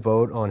force a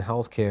vote on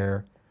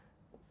healthcare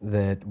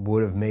that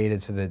would have made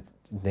it so that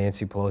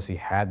Nancy Pelosi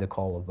had to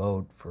call a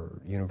vote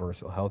for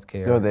universal health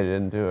care. No, they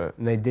didn't do it.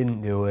 And they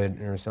didn't do it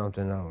or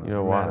something. I don't know. You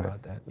know why?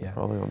 About that. Yeah.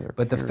 Probably on their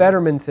But period. the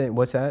Fetterman thing,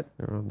 what's that?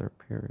 They're on their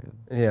period.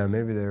 Yeah,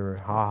 maybe they were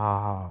ha ha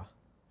ha.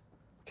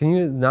 Can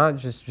you not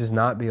just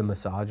not be a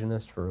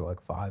misogynist for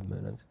like 5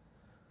 minutes?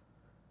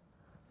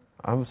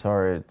 I'm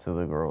sorry to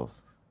the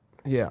girls.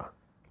 Yeah.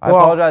 I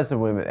apologize to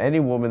women. Any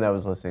woman that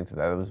was listening to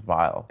that, it was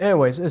vile.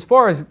 Anyways, as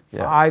far as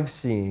I've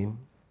seen,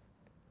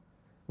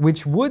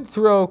 which would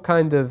throw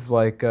kind of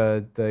like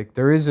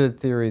there is a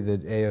theory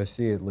that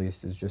AOC at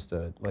least is just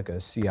like a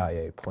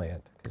CIA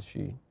plant because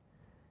she,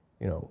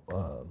 did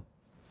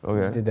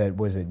that.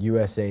 Was it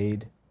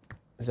USAID?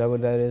 Is that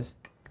what that is?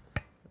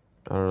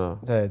 I don't know.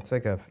 It's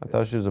like I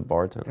thought she was a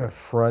bartender. A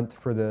front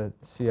for the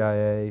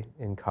CIA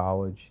in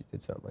college. She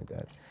did something like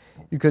that.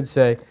 You could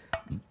say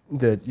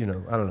that, you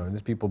know, I don't know,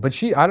 there's people. But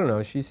I don't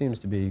know, she seems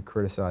to be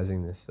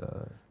criticizing this.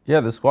 Yeah,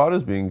 the squad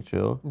is being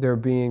chill. They're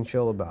being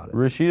chill about it.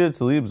 Rashida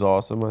Tlaib's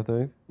awesome, I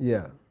think.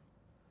 Yeah.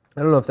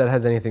 I don't know if that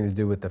has anything to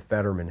do with the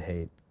Fetterman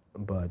hate,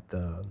 but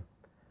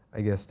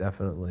I guess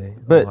definitely.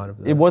 But a lot of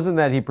that. it wasn't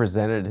that he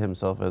presented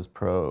himself as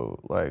pro,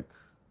 like,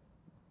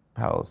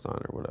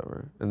 Palestine or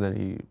whatever, and then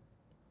he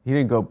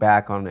didn't go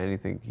back on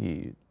anything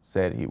he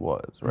said he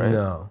was, right?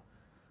 No,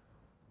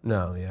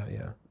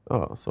 yeah.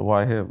 Oh, so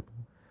why him?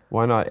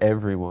 Why not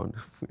everyone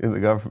in the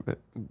government?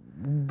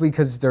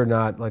 Because they're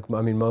not, like,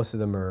 I mean, most of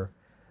them are,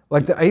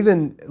 like,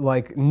 even,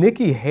 like,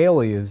 Nikki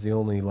Haley is the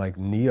only, like,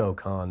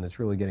 neocon that's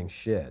really getting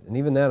shit. And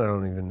even that I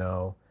don't even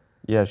know.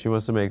 Yeah, she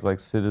wants to make, like,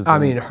 citizens. I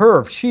mean,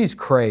 she's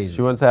crazy.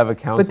 She wants to have a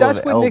council of But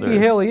that's what elders. Nikki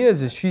Haley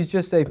is she's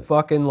just a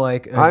fucking,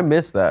 like... I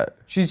miss that.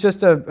 She's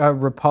just a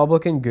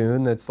Republican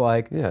goon that's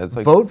like, it's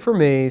like, vote for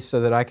me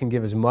so that I can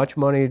give as much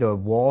money to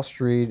Wall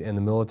Street and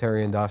the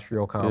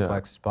military-industrial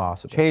complex as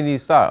possible. Cheney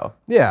style.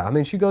 Yeah, I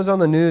mean, she goes on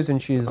the news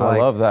and she's like... I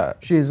love that.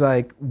 She's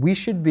like, we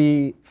should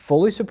be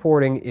fully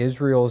supporting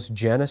Israel's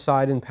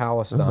genocide in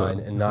Palestine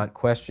and not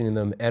questioning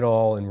them at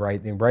all and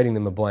writing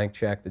them a blank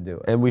check to do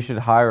it. And we should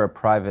hire a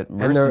private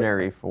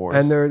mercenary force.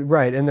 And they're,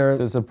 right, and they're...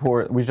 To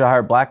support, we should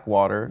hire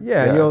Blackwater.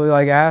 Yeah, and you'll,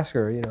 like, ask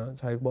her, you know,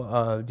 it's like,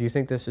 well, do you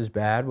think this is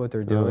bad, what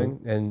they're doing?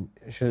 And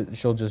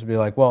she'll just be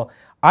like, well,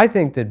 I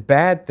think that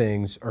bad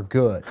things are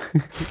good.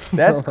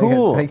 That's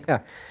cool. Like, yeah.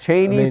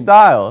 Cheney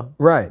style.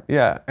 Right.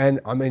 Yeah. And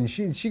I mean,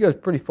 she goes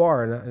pretty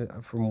far,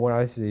 and from what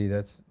I see,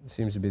 that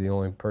seems to be the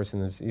only person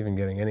that's even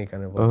getting any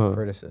kind of like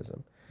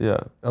criticism.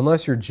 Yeah.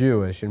 Unless you're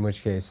Jewish, in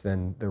which case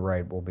then the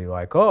right will be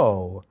like,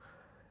 oh,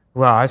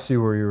 well, I see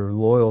where your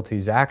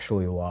loyalties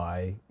actually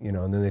lie, you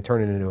know, and then they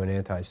turn it into an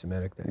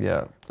anti-Semitic thing.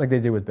 Yeah. Like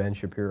they did with Ben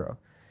Shapiro.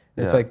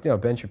 And it's like, you know,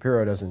 Ben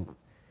Shapiro doesn't,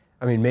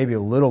 I mean, maybe a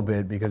little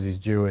bit because he's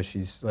Jewish,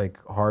 he's like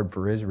hard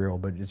for Israel,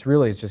 but it's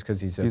just because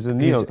he's a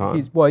neocon.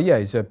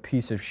 He's a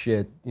piece of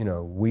shit, you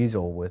know,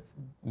 weasel with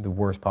the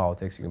worst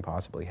politics you can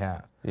possibly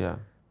have. Yeah.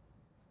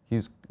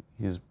 He's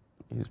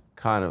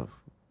kind of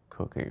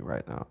cooking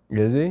right now.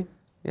 Is he?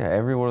 Yeah,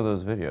 every one of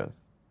those videos.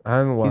 I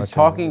haven't watched. He's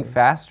talking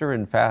faster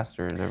and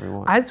faster in every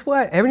one. That's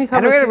what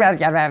anytime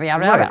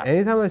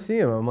I see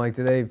him, I'm like,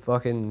 do they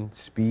fucking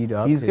speed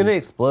up? He's gonna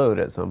explode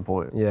at some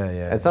point. Yeah.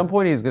 At some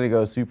point, he's gonna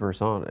go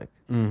supersonic.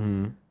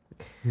 Mm-hmm.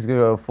 He's gonna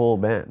go full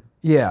Ben.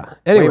 Yeah.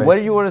 Anyway, what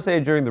did you want to say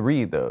during the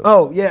read, though?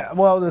 Oh yeah.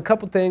 Well, a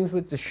couple things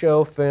with the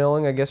show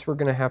failing. I guess we're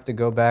gonna have to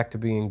go back to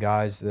being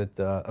guys that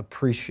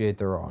appreciate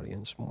their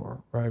audience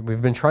more. Right. We've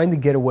been trying to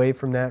get away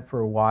from that for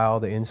a while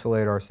to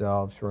insulate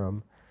ourselves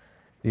from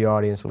the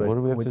audience, so but what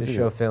do we have with to the do?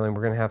 Show failing,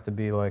 we're gonna have to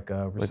be like,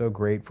 we're so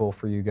grateful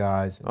for you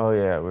guys. Oh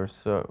yeah, we're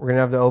gonna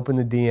have to open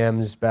the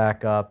DMs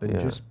back up and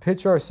just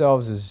pitch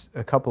ourselves as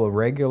a couple of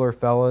regular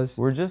fellas.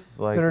 We're just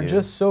like that are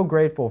just so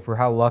grateful for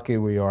how lucky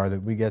we are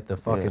that we get the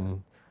fucking. Yeah.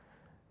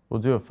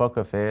 We'll do a fuck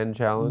a fan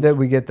challenge. That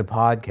we get the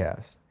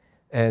podcast,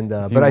 and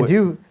but I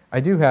do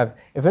have.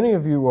 If any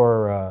of you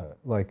are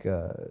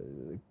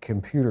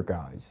computer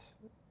guys,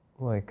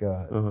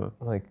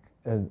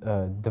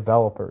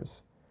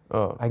 developers.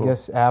 Oh, I cool.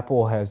 guess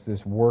Apple has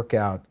this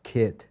workout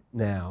kit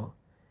now,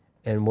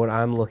 and what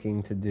I'm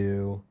looking to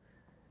do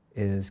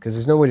is, because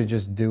there's no way to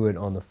just do it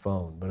on the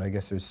phone, but I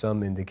guess there's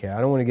some indicator. I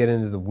don't want to get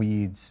into the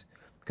weeds,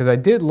 because I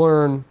did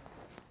learn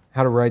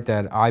how to write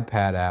that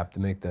iPad app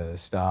to make the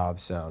Stav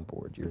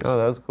soundboard. Oh,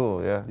 that was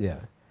cool, yeah. Yeah,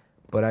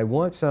 but I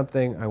want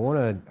something, I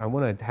want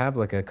to have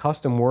like a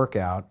custom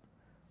workout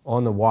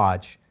on the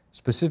watch,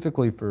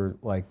 specifically for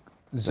like,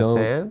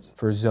 zone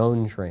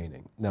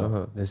training.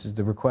 No, this is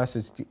the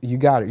request. You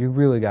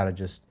really got to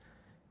just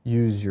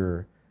use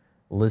your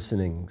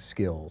listening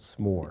skills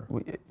more.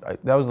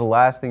 That was the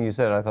last thing you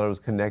said. I thought it was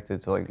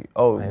connected to like,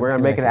 we're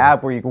gonna make an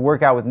app where you can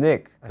work out with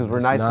Nick because we're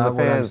nice to the fans. That's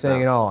not what I'm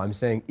saying at all. I'm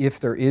saying if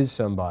there is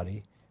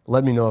somebody,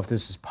 let me know if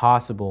this is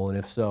possible, and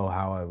if so,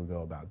 how I would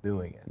go about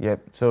doing it.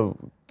 Yep. So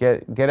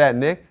get at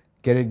Nick.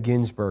 Get at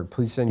Ginsburg.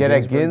 Please send Get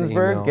at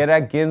Ginsburg. Get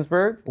at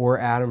Ginsburg. Or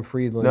Adam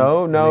Friedland.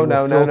 No.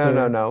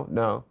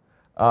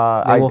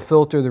 They will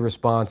filter the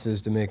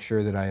responses to make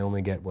sure that I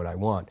only get what I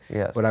want.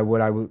 Yes. But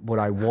what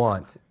I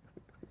want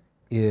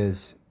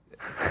is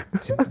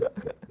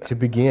to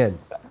begin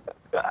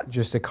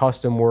just a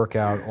custom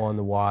workout on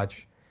the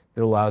watch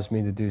that allows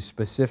me to do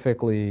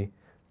specifically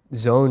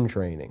zone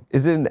training.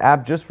 Is it an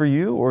app just for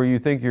you, or you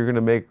think you're going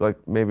to make like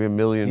maybe $1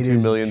 million, $2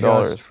 million? It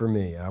is just for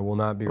me. I will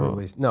not be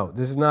released. No,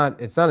 this is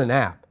not. It's not an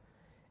app.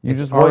 You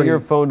just want your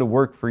phone to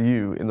work for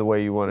you in the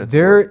way you want it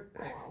to work.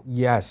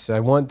 Yes,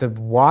 I want the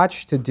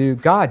watch to do.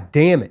 God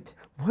damn it!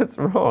 What's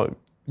wrong?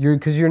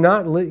 Because you're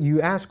not.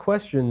 You ask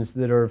questions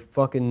that are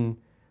fucking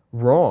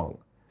wrong.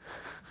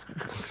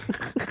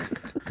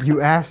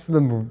 You ask the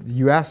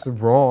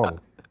wrong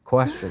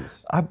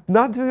questions. I'm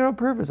not doing it on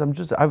purpose. I'm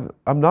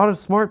not a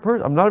smart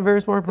person. I'm not a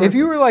very smart person. If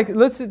you were like,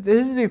 this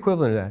is the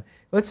equivalent of that.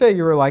 Let's say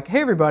you were like,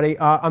 hey everybody,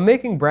 I'm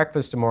making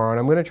breakfast tomorrow and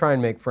I'm going to try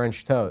and make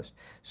French toast.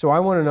 So I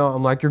want to know,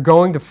 I'm like, you're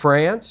going to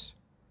France?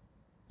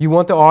 You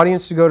want the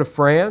audience to go to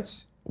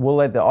France? We'll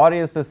let the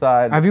audience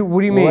decide. What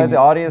do you mean? Let the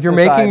audience You're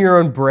decide. making your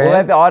own bread? We'll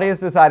let the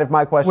audience decide if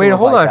my question Wait, was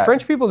hold like on. that.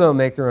 French people don't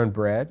make their own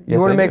bread. Yes, You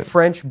want to they make do.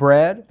 French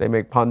bread? They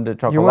make pain de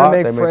chocolat. You want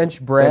to make French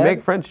bread? They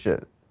make French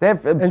shit. They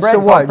have And bread so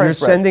called what? French You're bread.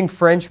 sending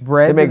French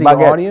bread to make the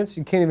baguettes. audience?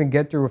 You can't even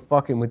get through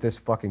with this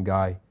fucking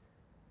guy.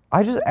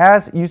 I just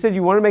asked. You said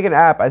you want to make an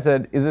app. I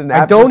said, is it an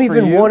app? I don't just for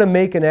even you? want to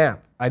make an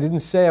app. I didn't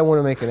say I want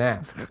to make an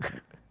app.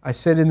 I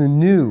said in the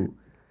new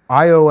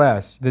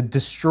iOS that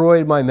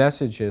destroyed my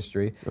message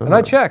history. And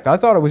I checked. I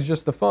thought it was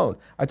just the phone.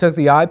 I took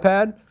the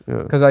iPad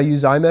because I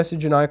use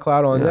iMessage and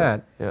iCloud on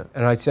that. Yeah.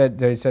 And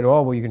they said,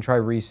 oh, well, you can try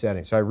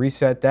resetting. So I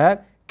reset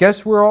that.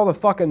 Guess where all the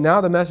fucking,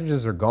 now the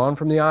messages are gone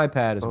from the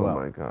iPad as well.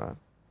 Oh my God.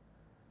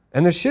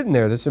 And there's shit in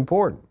there that's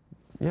important.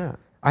 Yeah.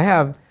 I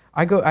have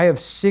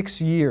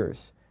 6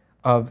 years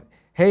of,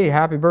 hey,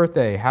 happy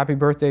birthday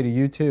to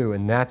you too,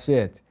 and that's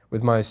it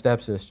with my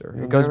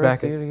stepsister. It goes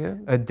back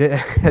a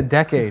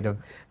decade of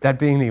that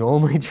being the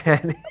only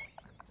chat,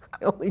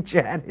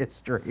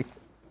 history.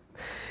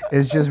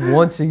 Is just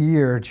once a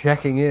year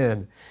checking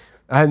in,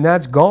 and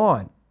that's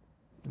gone.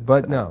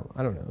 But no,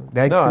 I don't know.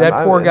 That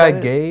poor guy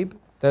Gabe,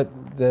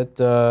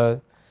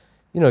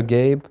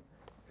 Gabe,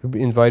 who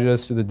invited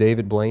us to the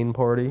David Blaine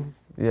party.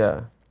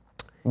 Yeah.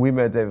 We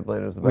met David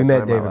Blaine. It was the best We night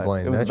met of my David life.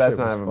 Blaine. It was That the best shit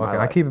night was of my fucking-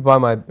 life. I keep it by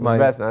my. It was the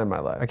best night of my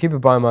life. I keep it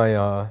by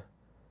my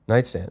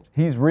nightstand.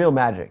 He's real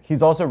magic.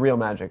 He's also real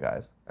magic,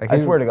 guys. I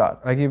swear to God.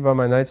 I keep it by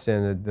my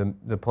nightstand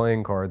the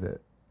playing card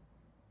that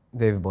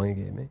David Blaine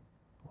gave me.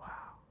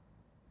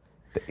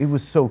 It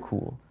was so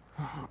cool.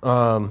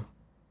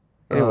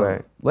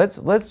 Anyway,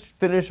 let's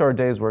finish our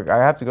day's work. I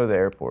have to go to the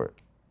airport.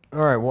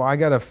 All right. Well, I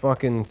gotta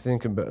fucking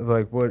think about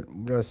like what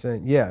I was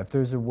saying. Yeah, if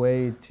there's a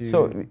way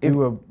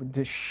to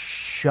to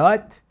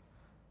shut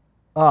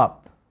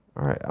up.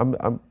 All right,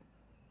 I'm.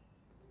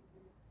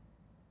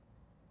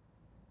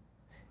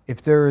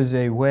 If there is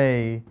a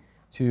way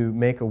to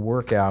make a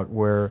workout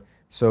where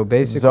so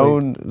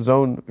basically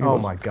zone. Oh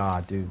my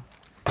God, dude.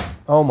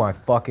 Oh my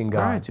fucking God.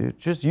 All right, dude.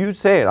 Just you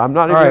say it. I'm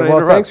not even All right. going to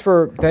Well,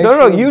 interrupt.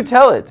 No, you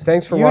tell it.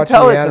 Thanks for you watching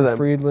tell the it to Adam them.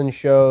 Friedland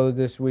show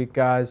this week,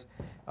 guys.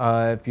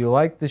 If you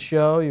like the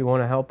show, you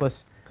want to help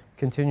us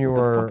continue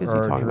our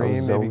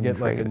dream, maybe get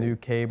like a new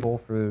cable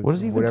for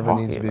whatever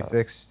needs to be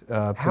fixed. Please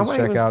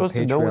check out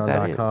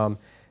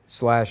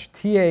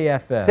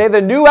patreon.com/TAFS. Say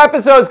the new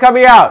episode's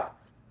coming out.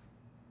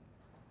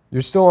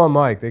 You're still on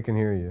mic. They can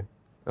hear you.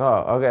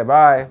 Oh, okay.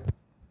 Bye.